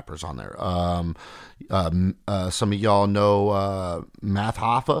has rappers on there. Some of y'all know Math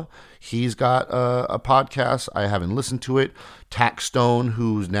Hoffa. He's got a podcast. I haven't listened to it. Tax Stone,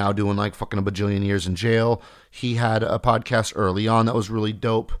 who's now doing like fucking a bajillion years in jail. He had a podcast early on that was really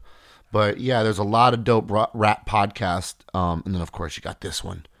dope. But yeah, there's a lot of dope rap podcasts. And then, of course, you got this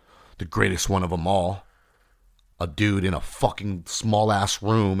one, the greatest one of them all. A dude in a fucking small-ass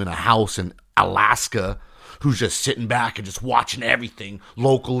room in a house in Alaska who's just sitting back and just watching everything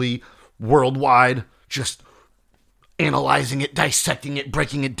locally, worldwide, just analyzing it, dissecting it,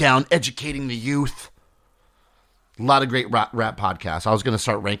 breaking it down, educating the youth. A lot of great rap podcasts. I was going to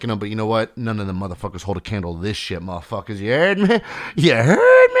start ranking them, but you know what? None of them motherfuckers hold a candle to this shit, motherfuckers. You heard me? You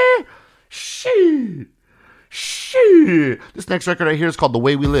heard me? Shit. This next record right here is called The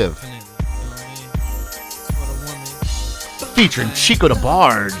Way We Live. Featuring Chico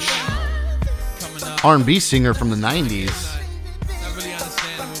DeBarge, R&B singer from the 90s.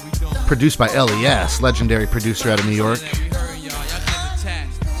 Produced by LES, legendary producer out of New York.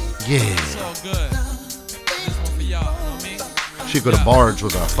 Yeah. Chico DeBarge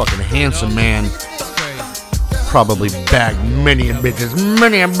was a fucking handsome man. Probably bagged many a bitches.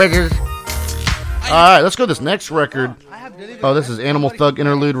 Alright, let's go to this next record. Oh, this is Animal Thug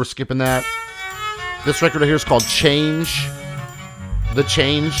Interlude. We're skipping that. This record right here is called Change. The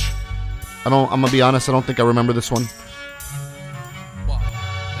Change. I'm gonna be honest, I don't think I remember this one.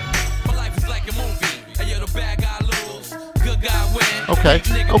 Okay.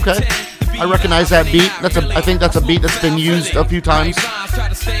 I recognize that beat. I think that's a beat that's been used a few times.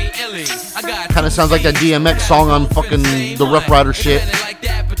 Kind of sounds like that DMX song on fucking the Rough Rider shit.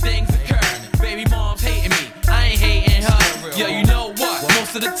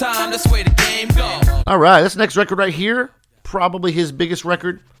 Alright, this next record right here, probably his biggest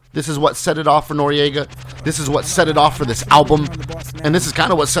record. This is what set it off for Noreaga. This is what set it off for this album. And this is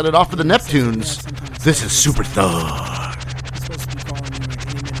kind of what set it off for the Neptunes. This is Super Thug.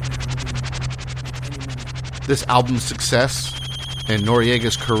 This album's success and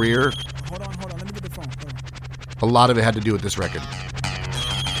Noreaga's career, a lot of it had to do with this record.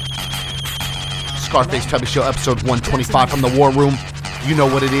 Scarface Tubby Show, episode 125 from the War Room. You know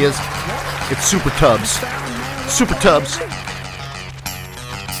what it is. It's Super Tubbs. Super Tubbs.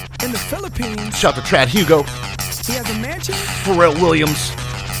 In the Philippines. Shout out to Trad Hugo. He has a mansion. Pharrell Williams.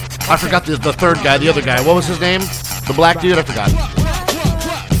 I forgot the third guy, the other guy. What was his name? The black dude? I forgot.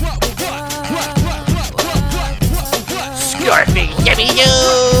 Scarface Tubby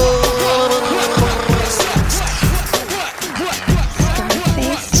Show.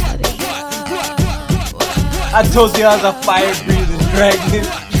 I told you I was a fire-breathing dragon.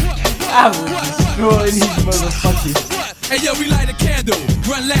 I will destroy these motherfuckers. Hey yo, we light a candle,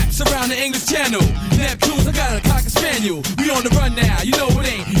 run laps around the English Channel. Neptunes, I got a cocker spaniel. We on the run now, you know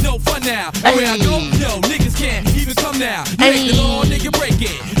it ain't no fun now. Where I go, yo, niggas can't even come now. You make the law, nigga, break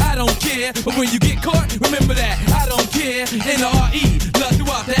it. I don't care, but when you get caught, remember that I don't care. N.O.R.E, love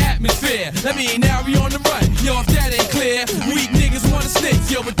throughout the atmosphere. That mean now we on the run, yo, if that ain't clear. Weak niggas wanna snitch,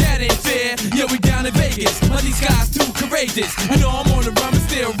 yo, but that ain't fair. Yo, we down in Vegas, but these guys too courageous. You know I'm on the run, but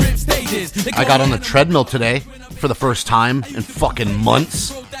still rip stages. I got on the treadmill today for the first time in fucking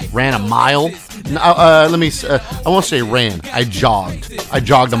months. Ran a mile. I won't say ran. I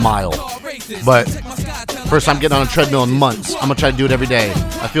jogged a mile. But first time getting on a treadmill in months. I'm gonna try to do it every day.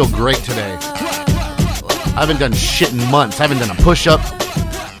 I feel great today. I haven't done shit in months. I haven't done a push-up.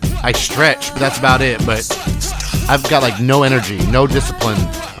 I stretch, but that's about it. But I've got like no energy, no discipline.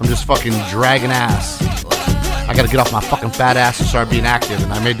 I'm just fucking dragging ass. I gotta get off my fucking fat ass and start being active.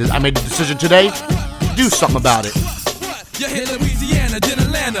 And I made the decision today to do something about it.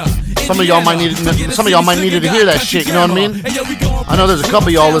 Some of y'all might need to hear that shit, you know what I mean? I know there's a couple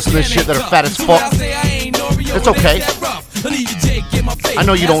of y'all listening to this shit that are fat as fuck. It's okay. I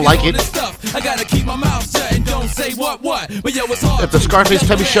know you don't like it. If the Scarface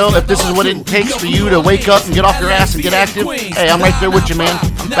Tubby Show, if this is what it takes for you to wake up and get off your ass and get active, hey, I'm right there with you, man.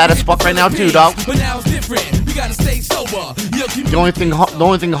 I'm fat as fuck right now too, dog. The only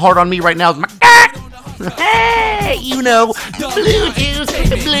thing hard on me right now is my hey, you know, blue juice.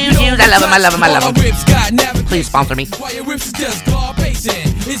 I love him. Please sponsor me.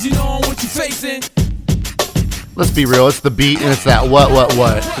 Let's be real, it's the beat and it's that what.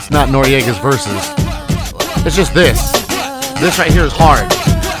 It's not Noreaga's verses. It's just this. This right here is hard.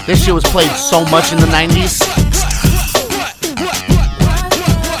 This shit was played so much in the 90s.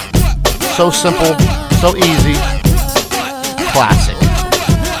 So simple, so easy. Classic.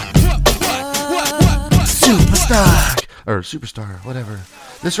 Superstar, whatever.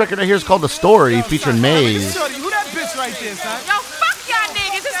 This record right here is called The Story, featuring Maze. Shorty, who that bitch right there, son? Yo, fuck y'all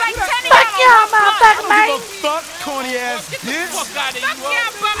niggas. It's like 10 of Fuck y'all. y'all, motherfucker, man. Fuck, corny ass bitch. Fuck y'all,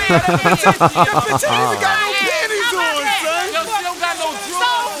 bummy. That bitch ain't even got no panties on, son. Yo, she don't got no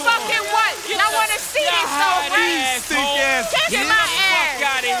drawers. So fucking what? Y'all want to see this, so right? Stink ass Kiss bitch. my ass.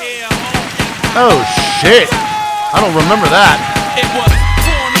 Fuck out of here. Oh, shit. I don't remember that. It was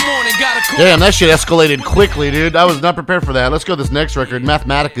 4 in the morning, got a call. Damn, that shit escalated quickly, dude. I was not prepared for that. Let's go to this next record,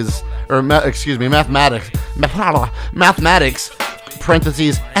 Mathematics,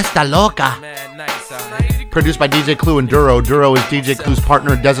 parentheses, Esta Loca. Produced by DJ Clue and Duro. Duro is DJ Clue's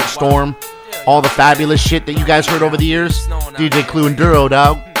partner in Desert Storm. All the fabulous shit that you guys heard over the years. DJ Clue and Duro,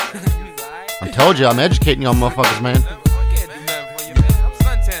 dog. I told you, I'm educating y'all motherfuckers, man.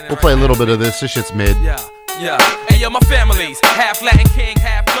 We'll play a little bit of this. This shit's mid. Yeah. Hey, yo, my family's half Latin king,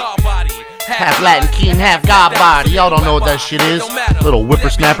 half God body. Half Latin king, half God body. Y'all don't know what that shit is. Little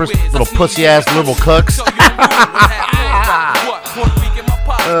whippersnappers, little pussy ass liberal cucks.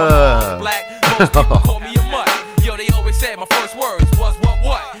 Yo, they always said my first words was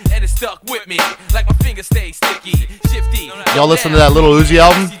what, and it stuck with me like my fingers stay sticky, shifty. Y'all listen to that Little Uzi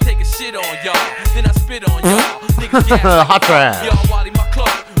album? Take a shit on y'all, then I spit on y'all. Hot trash. Y'all Wally my club,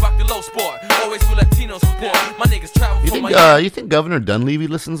 rock the low sport, always with Latino support. My niggas travel from my You think Governor Dunleavy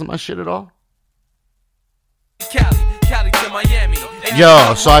listens to my shit at all? Cali to Miami.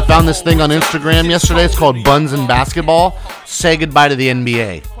 Yo, so I found this thing on Instagram yesterday. It's called Buns and Basketball. Say goodbye to the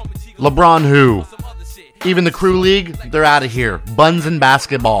NBA. LeBron who? Even the Crew League, they're out of here. Buns and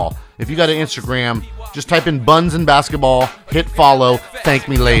Basketball. If you got an Instagram, just type in Buns and Basketball, hit follow, thank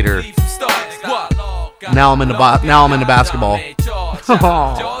me later. Now I'm into basketball.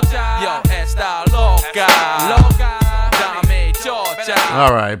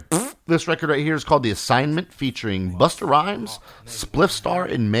 All right. This record right here is called The Assignment, featuring Busta Rhymes, Spliff Star,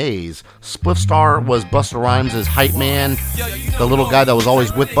 and Maze. Spliff Star was Busta Rhymes' hype man, the little guy that was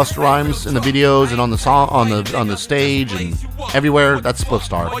always with Busta Rhymes in the videos and on the song, on the stage and everywhere. That's Spliff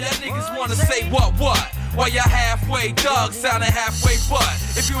Star. Why y'all halfway dog sounding halfway butt?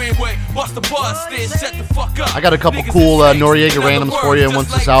 If you ain't with bust the bus, then shut the fuck up. I got a couple cool Noreaga randoms for you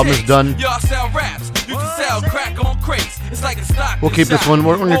once this album is done. Y'all sell raps, you can sell crack on crates. It's like a stock. We'll keep this one.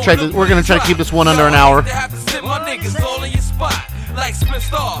 We're gonna try to keep this one under an hour.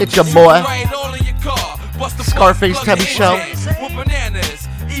 It's your boy, Scarface Tubby Show.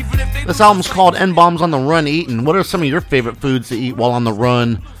 This album's called N-Bombs on the Run Eatin'. What are some of your favorite foods to eat while on the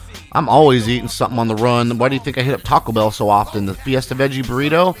run? I'm always eating something on the run. Why do you think I hit up Taco Bell so often? The Fiesta Veggie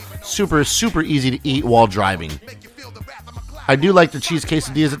Burrito, super easy to eat while driving. I do like the cheese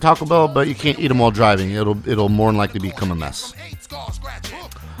quesadillas at Taco Bell, but you can't eat them while driving. It'll more than likely become a mess.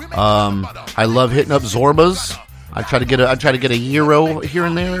 I love hitting up Zorbas. I try to get a gyro here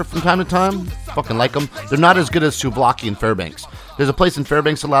and there from time to time. Fucking like them. They're not as good as Souvlaki in Fairbanks. There's a place in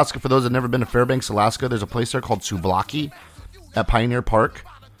Fairbanks, Alaska. For those that have never been to Fairbanks, Alaska, there's a place there called Souvlaki at Pioneer Park.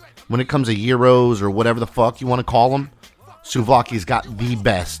 When it comes to gyros or whatever the fuck you want to call them, Souvlaki's got the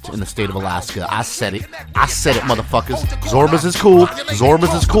best in the state of Alaska. I said it, motherfuckers. Zorbas is cool.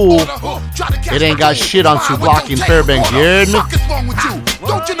 It ain't got shit on Souvlaki in Fairbanks. Yeah,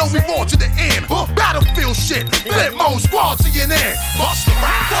 Don't you know we roll to the end? Battlefield shit. Flip mode, squad CNN. Bust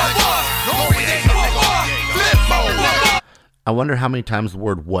I wonder how many times the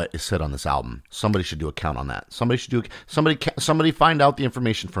word "what" is said on this album. Somebody should do a count on that. Somebody find out the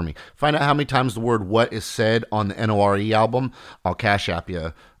information for me. Find out how many times the word "what" is said on the N.O.R.E. album. I'll cash app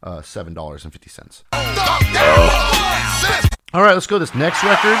you $7.50. All right, let's go to this next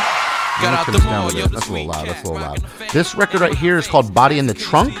record. That's a little loud. This record right here is called Body in the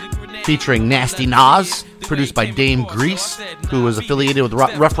Trunk, featuring Nasty Nas, produced by Dame Grease, who was affiliated with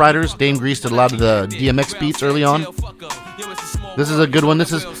Rough Riders. Dame Grease did a lot of the DMX beats early on. This is a good one.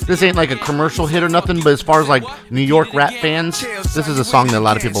 This ain't like a commercial hit or nothing, but as far as like New York rap fans, this is a song that a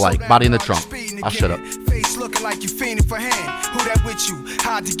lot of people like. Body in the Trunk. I'll shut up.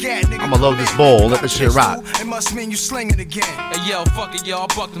 I'ma load this bowl, let this shit rock. It must mean you slinging again. Hey yo, fuck it, y'all.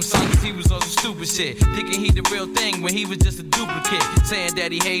 Bucked him son, cause he was on some stupid shit. Thinking he the real thing when he was just a duplicate. Saying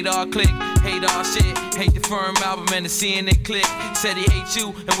that he hate our clique, hate our shit, hate the firm album and the CNN click. Said he hate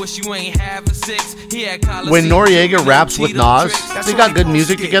you and wish you ain't having six. He had when Noreaga raps with Nas, they got good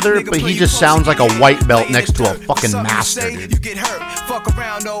music together, but he just sounds like a white belt next to a fucking master, dude. You get hurt, fuck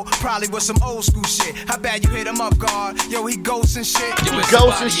around though, probably with some old school shit. How bad you hit him up, guard? Yo, he go ghosts and shit. Yo, it's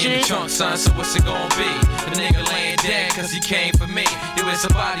Ghosts a and body in the shit. trunk, son, so what's it gonna be? The nigga laying dead cause he came for me. Yo, it's a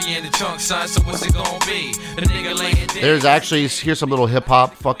body in the trunk, son, so what's it gonna be? The nigga laying dead. There's actually, here's some little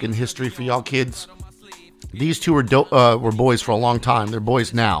hip-hop fucking history for y'all kids. These two were boys for a long time. They're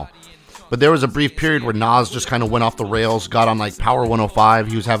boys now. But there was a brief period where Nas just kind of went off the rails, got on like Power 105.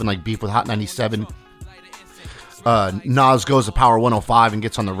 He was having like beef with Hot 97. Nas goes to Power 105 and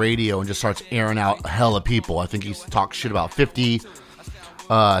gets on the radio and just starts airing out hella people. I think he's talked shit about 50.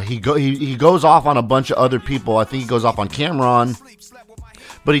 He goes off on a bunch of other people. I think he goes off on Cameron.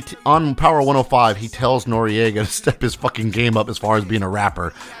 But on Power 105, he tells Noreaga to step his fucking game up as far as being a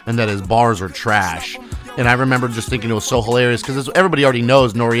rapper and that his bars are trash. And I remember just thinking it was so hilarious because everybody already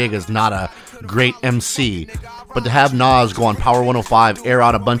knows Noreaga is not a great MC. But to have Nas go on Power 105, air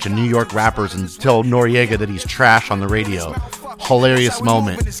out a bunch of New York rappers and tell Noreaga that he's trash on the radio. Hilarious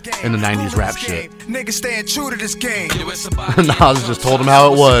moment in the 90s rap shit. Niggas staying true to this game. Nas just told him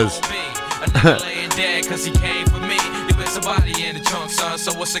how it was. A nigga laying dead cause he came for me. Yo, it's a body in the trunk, son,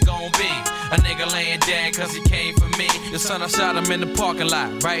 so what's it gonna be? A nigga laying dead cause he came for me. The son, I shot him in the parking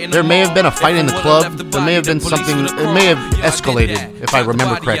lot, right in the There may have been a fight in the club. the There may have been something. It may have escalated, if I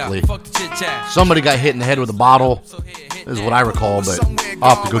remember correctly. Somebody got hit in the head with a bottle, is what I recall, but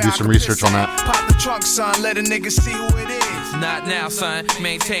I'll have to go do some research on that. Pop the trunk, son, let a nigga see who it is. Not now, son.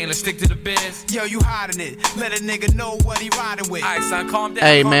 Maintain, let's stick to the biz. Yo, you hiding it. Let a nigga know what he riding with. Alright, son, calm down.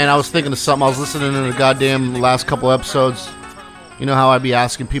 Hey, man, I was thinking of something. I was listening to the goddamn last couple episodes. You know how I'd be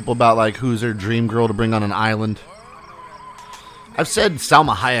asking people about, like, who's their dream girl to bring on an island? I've said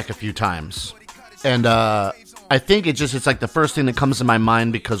Salma Hayek a few times. And, I think it's like the first thing that comes to my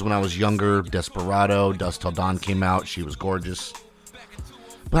mind because when I was younger, Desperado, Dusk Till Dawn came out. She was gorgeous.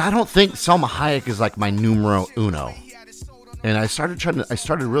 But I don't think Salma Hayek is like my numero uno. And I started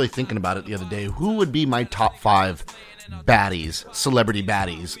really thinking about it the other day. Who would be my top 5 baddies, celebrity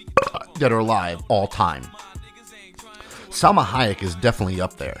baddies, that are alive all time? Salma Hayek is definitely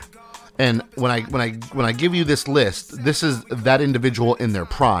up there. And when I give you this list, this is that individual in their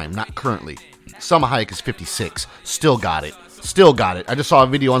prime, not currently. Salma Hayek is 56. Still got it. I just saw a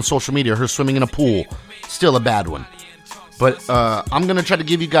video on social media, her swimming in a pool. Still a bad one. But I'm going to try to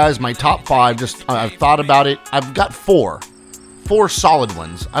give you guys my top 5. I've thought about it. I've got 4 solid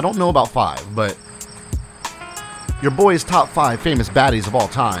ones. I don't know about 5, but your boy's top 5 famous baddies of all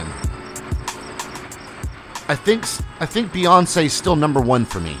time. I think Beyonce's still number 1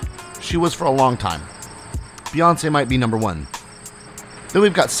 for me. She was for a long time. Beyonce might be number 1. Then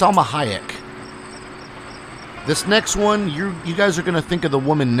we've got Salma Hayek. This next one, you guys are going to think of the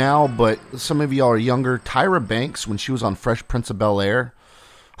woman now, but some of y'all are younger. Tyra Banks, when she was on Fresh Prince of Bel-Air.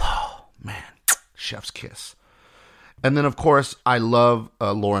 Oh, man. Chef's kiss. And then, of course, I love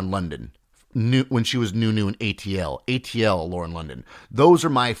Lauren London. When she was new in ATL, Lauren London. Those are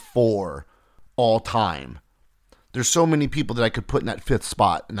my 4 all time. There's so many people that I could put in that 5th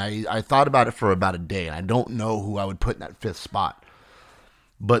spot. And I thought about it for about a day, and I don't know who I would put in that 5th spot.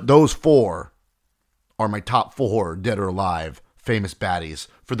 But those 4 are my top 4 dead or alive famous baddies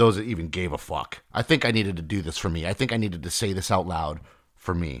for those that even gave a fuck. I think I needed to do this for me. I think I needed to say this out loud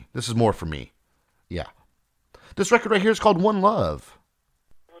for me. This is more for me. Yeah. This record right here is called One Love.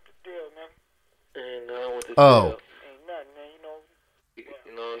 What the deal, man? Ain't nothing with the Oh. deal. Ain't nothing, man.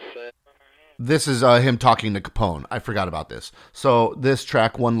 You know what I'm saying? This is him talking to Capone. I forgot about this. So this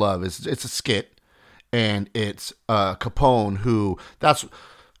track, One Love, it's a skit, and it's Capone who,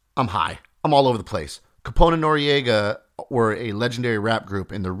 I'm high. I'm all over the place. Capone and Noreaga were a legendary rap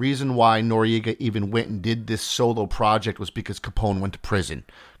group, and the reason why Noreaga even went and did this solo project was because Capone went to prison.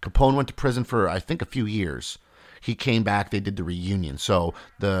 Capone went to prison for, I think, a few years. He came back, they did the reunion. So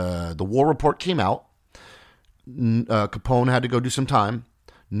the war report came out. Capone had to go do some time.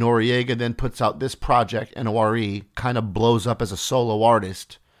 Noreaga then puts out this project, N.O.R.E, kind of blows up as a solo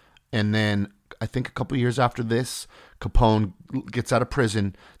artist. And then I think a couple years after this, Capone gets out of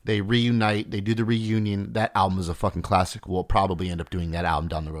prison. They reunite. They do the reunion. That album is a fucking classic. We'll probably end up doing that album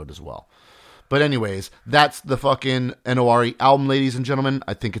down the road as well. But anyways, that's the fucking N.O.R.E album, ladies and gentlemen.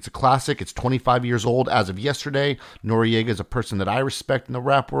 I think it's a classic. It's 25 years old as of yesterday. Noreaga is a person that I respect in the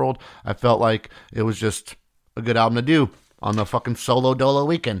rap world. I felt like it was just a good album to do on the fucking solo dolo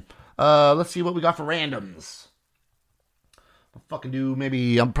weekend. Let's see what we got for randoms. I'll probably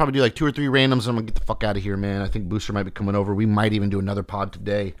do like 2 or 3 randoms and I'm gonna get the fuck out of here, man. I think Booster might be coming over. We might even do another pod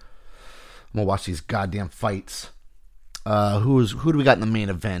today. I'm gonna watch these goddamn fights. Who do we got in the main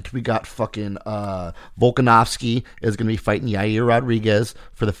event? We got fucking Volkanovski is going to be fighting Yair Rodriguez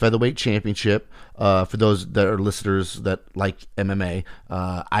for the featherweight championship. For those that are listeners that like MMA,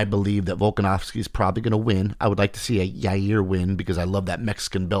 I believe that Volkanovski is probably going to win. I would like to see a Yair win because I love that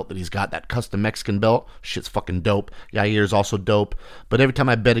Mexican belt that he's got, that custom Mexican belt. Shit's fucking dope. Yair is also dope. But every time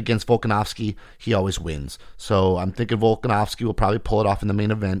I bet against Volkanovski, he always wins. So I'm thinking Volkanovski will probably pull it off in the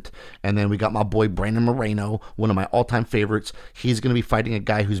main event. And then we got my boy Brandon Moreno, one of my all-time favorites. He's going to be fighting a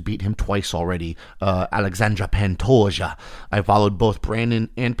guy who's beat him twice already, Alexandra Pantoja. I followed both Brandon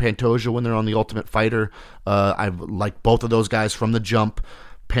and Pantoja when they're on the Ultimate Fighter. I've liked both of those guys from the jump.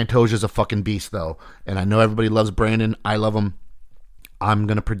 Pantoja's a fucking beast, though. And I know everybody loves Brandon. I love him. I'm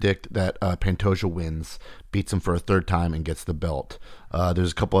going to predict that Pantoja wins, beats him for a third time, and gets the belt.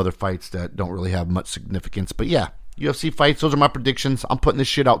 There's a couple other fights that don't really have much significance. But yeah, UFC fights, those are my predictions. I'm putting this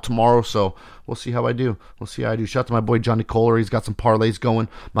shit out tomorrow, so we'll see how I do. Shout out to my boy Johnny Kohler. He's got some parlays going.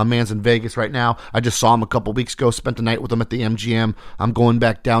 My man's in Vegas right now. I just saw him a couple weeks ago, spent the night with him at the MGM. I'm going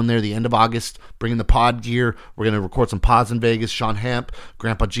back down there the end of August, bringing the pod gear. We're going to record some pods in Vegas. Sean Hamp,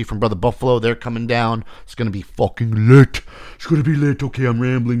 Grandpa G from Brother Buffalo, they're coming down. It's going to be fucking lit. It's going to be lit. Okay, I'm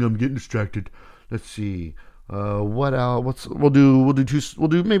rambling. I'm getting distracted. Let's see. What else? We'll do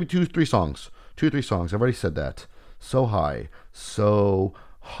maybe 2-3 songs. 2-3 songs. I've already said that. So high.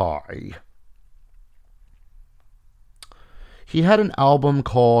 He had an album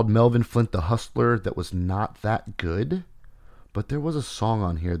called Melvin Flint the Hustler that was not that good, but there was a song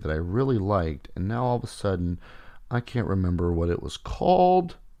on here that I really liked, and now all of a sudden I can't remember what it was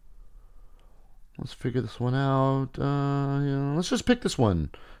called. Let's figure this one out. Let's just pick this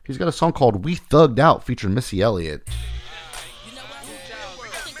one. He's got a song called We Thugged Out featuring Missy Elliott.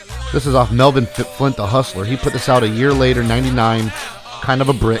 This is off Melvin Flint the Hustler. He put this out a year later, 99. Kind of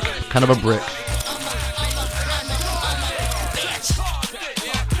a brick.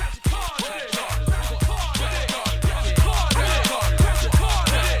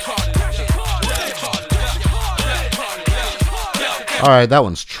 All right, that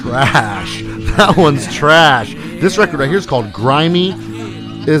one's trash. This record right here is called Grimy.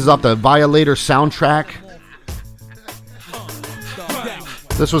 This is off the Violator soundtrack.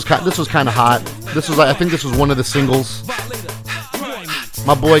 This was kind of hot. I think this was one of the singles.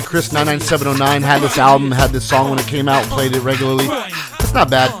 My boy Chris 99709 had this album, had this song when it came out, played it regularly. It's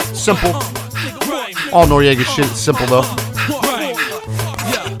not bad. Simple. All Noreaga shit. It's simple though.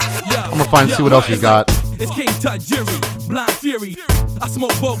 I'm gonna see what else he's got. It's King Tajiri, Blind Fury. I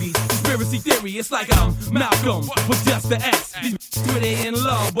smoke bogeys, conspiracy theory. It's like I'm Malcolm with just the X. They're in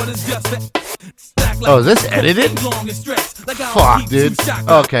love, but it's just the. Oh, is this edited? Fuck, dude.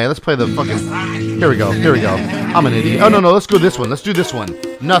 Okay, let's play the fucking. Here we go. I'm an idiot. Oh, no, let's go this one. Let's do this one.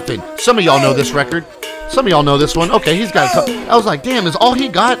 Nothing. Some of y'all know this record. Some of y'all know this one. Okay, he's got a I was like, damn, is all he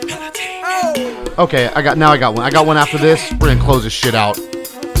got? Okay, I got one. I got one after this. We're gonna close this shit out.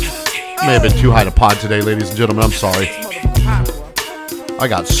 May have been too high to pod today, ladies and gentlemen. I'm sorry. I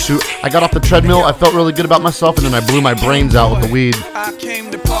got off the treadmill. I felt really good about myself, and then I blew my brains out with the weed. I came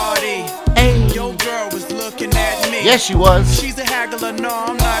to party. Your girl was looking at me. Yes, she was. She's a haggler. No,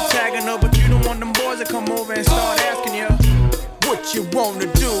 I'm not tagging her, but you don't want them boys to come over and start asking you what you wanna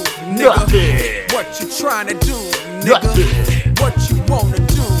do, nigga. Nothing. What you trying to do, nigga. Nothing. What you wanna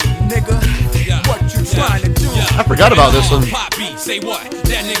do, nigga. What you trying to do. I forgot about this one. Poppy, say what?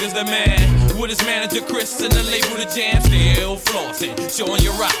 That nigga's the man. With his manager Chris and the label The Jam, still flossing, showing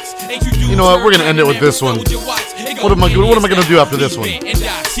your rocks. You know what? We're gonna end it with this one. What am I gonna do after this one?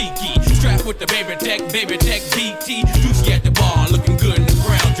 Strapped with the baby tech BT. Juicy at the bar, looking good in the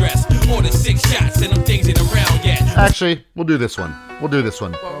brown dress. Ordered 6 shots and them things ain't around yet. Actually, we'll do this one.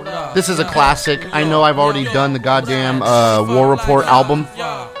 This is a classic. I know I've already done the goddamn War Report album,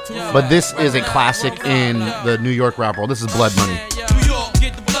 but this is a classic in the New York rap world. This is Blood Money. New York,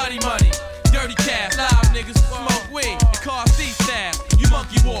 get the bloody money. Dirty cash, live niggas smoke weed. The car seat staff, you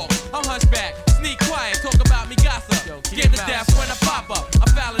monkey walk. I'm hunchback, sneak quiet, talk about me gossip. Get the death when I pop up.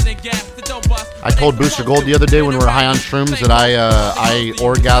 I'm fouling in gas, the don't bust. I told Booster Gold the other day when we were high on shrooms that I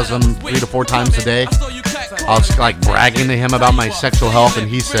orgasm 3 to 4 times a day. I was like bragging to him about my sexual health, and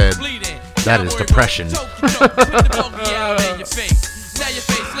he said, "That is depression."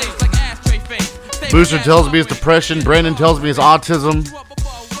 Booster tells me it's depression. Brandon tells me it's autism.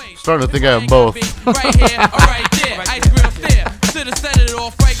 Starting to think I have both. Right here, right there. Ice grill stare. Should have set it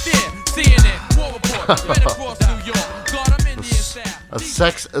off right there. Seeing it. War report. Spread across New York. God, I'm Indian style. A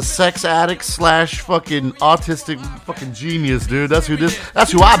sex addict / fucking autistic fucking genius, dude. That's who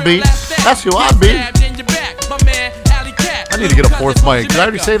I be. That's who I be. I need to get a 4th mic. Did I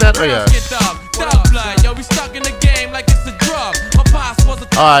already say that? Oh yeah. Yo, we stuck in the game like it's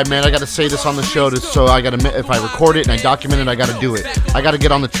Alright, man, I gotta say this on the show, so I gotta, if I record it and I document it, I gotta do it. I gotta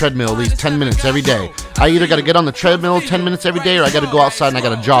get on the treadmill at least 10 minutes every day. I either gotta get on the treadmill 10 minutes every day, or I gotta go outside and I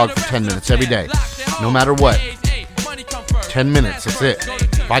gotta jog for 10 minutes every day. No matter what. 10 minutes, that's it.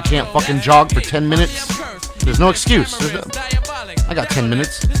 If I can't fucking jog for 10 minutes, there's no excuse. I got 10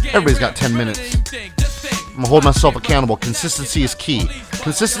 minutes. Everybody's got 10 minutes. I'm gonna hold myself accountable. Consistency is key.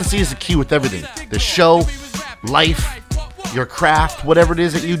 Consistency is the key with everything. The show, life, your craft, whatever it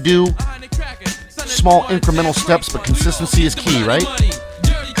is that you do. Small incremental steps, but consistency is key, right?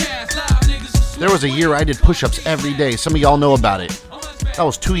 There was a year I did push-ups every day. Some of y'all know about it. That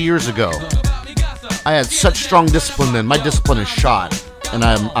was 2 years ago. I had such strong discipline then. My discipline is shot, and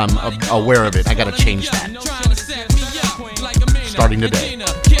I'm aware of it. I gotta change that. Starting today.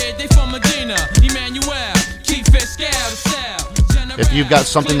 If you've got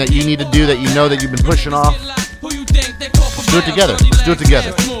something that you need to do that you know that you've been pushing off, let's do it together. Let's do it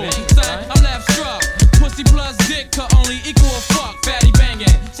together.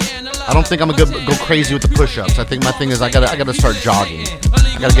 I don't think I'm gonna go crazy with the push-ups. I think my thing is I gotta start jogging.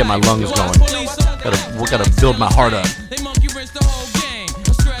 I gotta get my lungs going. Gotta build my heart up. Should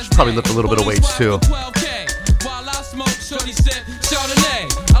probably lift a little bit of weights too.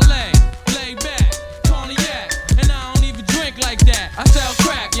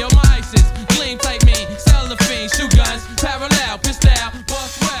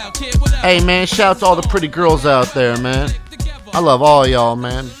 Hey man, shout out to all the pretty girls out there, man. I love all y'all,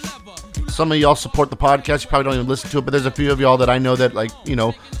 man. Some of y'all support the podcast. You probably don't even listen to it, but there's a few of y'all that I know that, like, you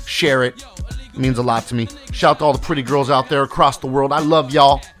know, share it. It means a lot to me. Shout out to all the pretty girls out there across the world. I love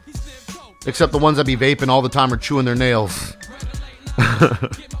y'all. Except the ones that be vaping all the time or chewing their nails.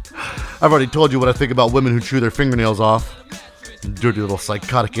 I've already told you what I think about women who chew their fingernails off. Dirty little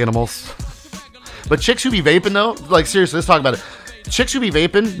psychotic animals. But chicks who be vaping, though, like, seriously, let's talk about it. Chicks who be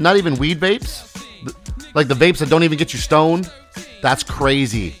vaping, not even weed vapes, like the vapes that don't even get you stoned, that's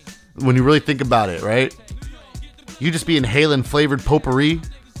crazy when you really think about it, right? You just be inhaling flavored potpourri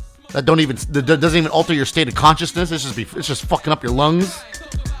that doesn't even alter your state of consciousness. It's just fucking up your lungs.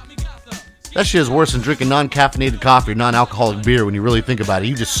 That shit is worse than drinking non-caffeinated coffee or non-alcoholic beer when you really think about it.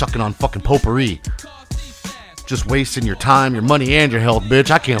 You just sucking on fucking potpourri. Just wasting your time, your money, and your health, bitch.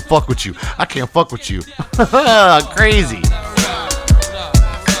 I can't fuck with you. Crazy.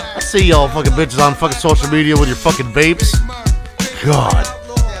 I see y'all fucking bitches on fucking social media with your fucking vapes. God.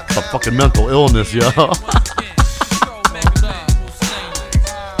 It's a fucking mental illness, yo.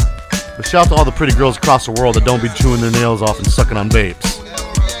 But shout out to all the pretty girls across the world that don't be chewing their nails off and sucking on vapes.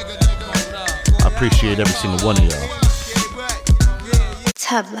 I appreciate every single one of y'all.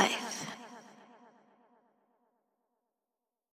 Tub life.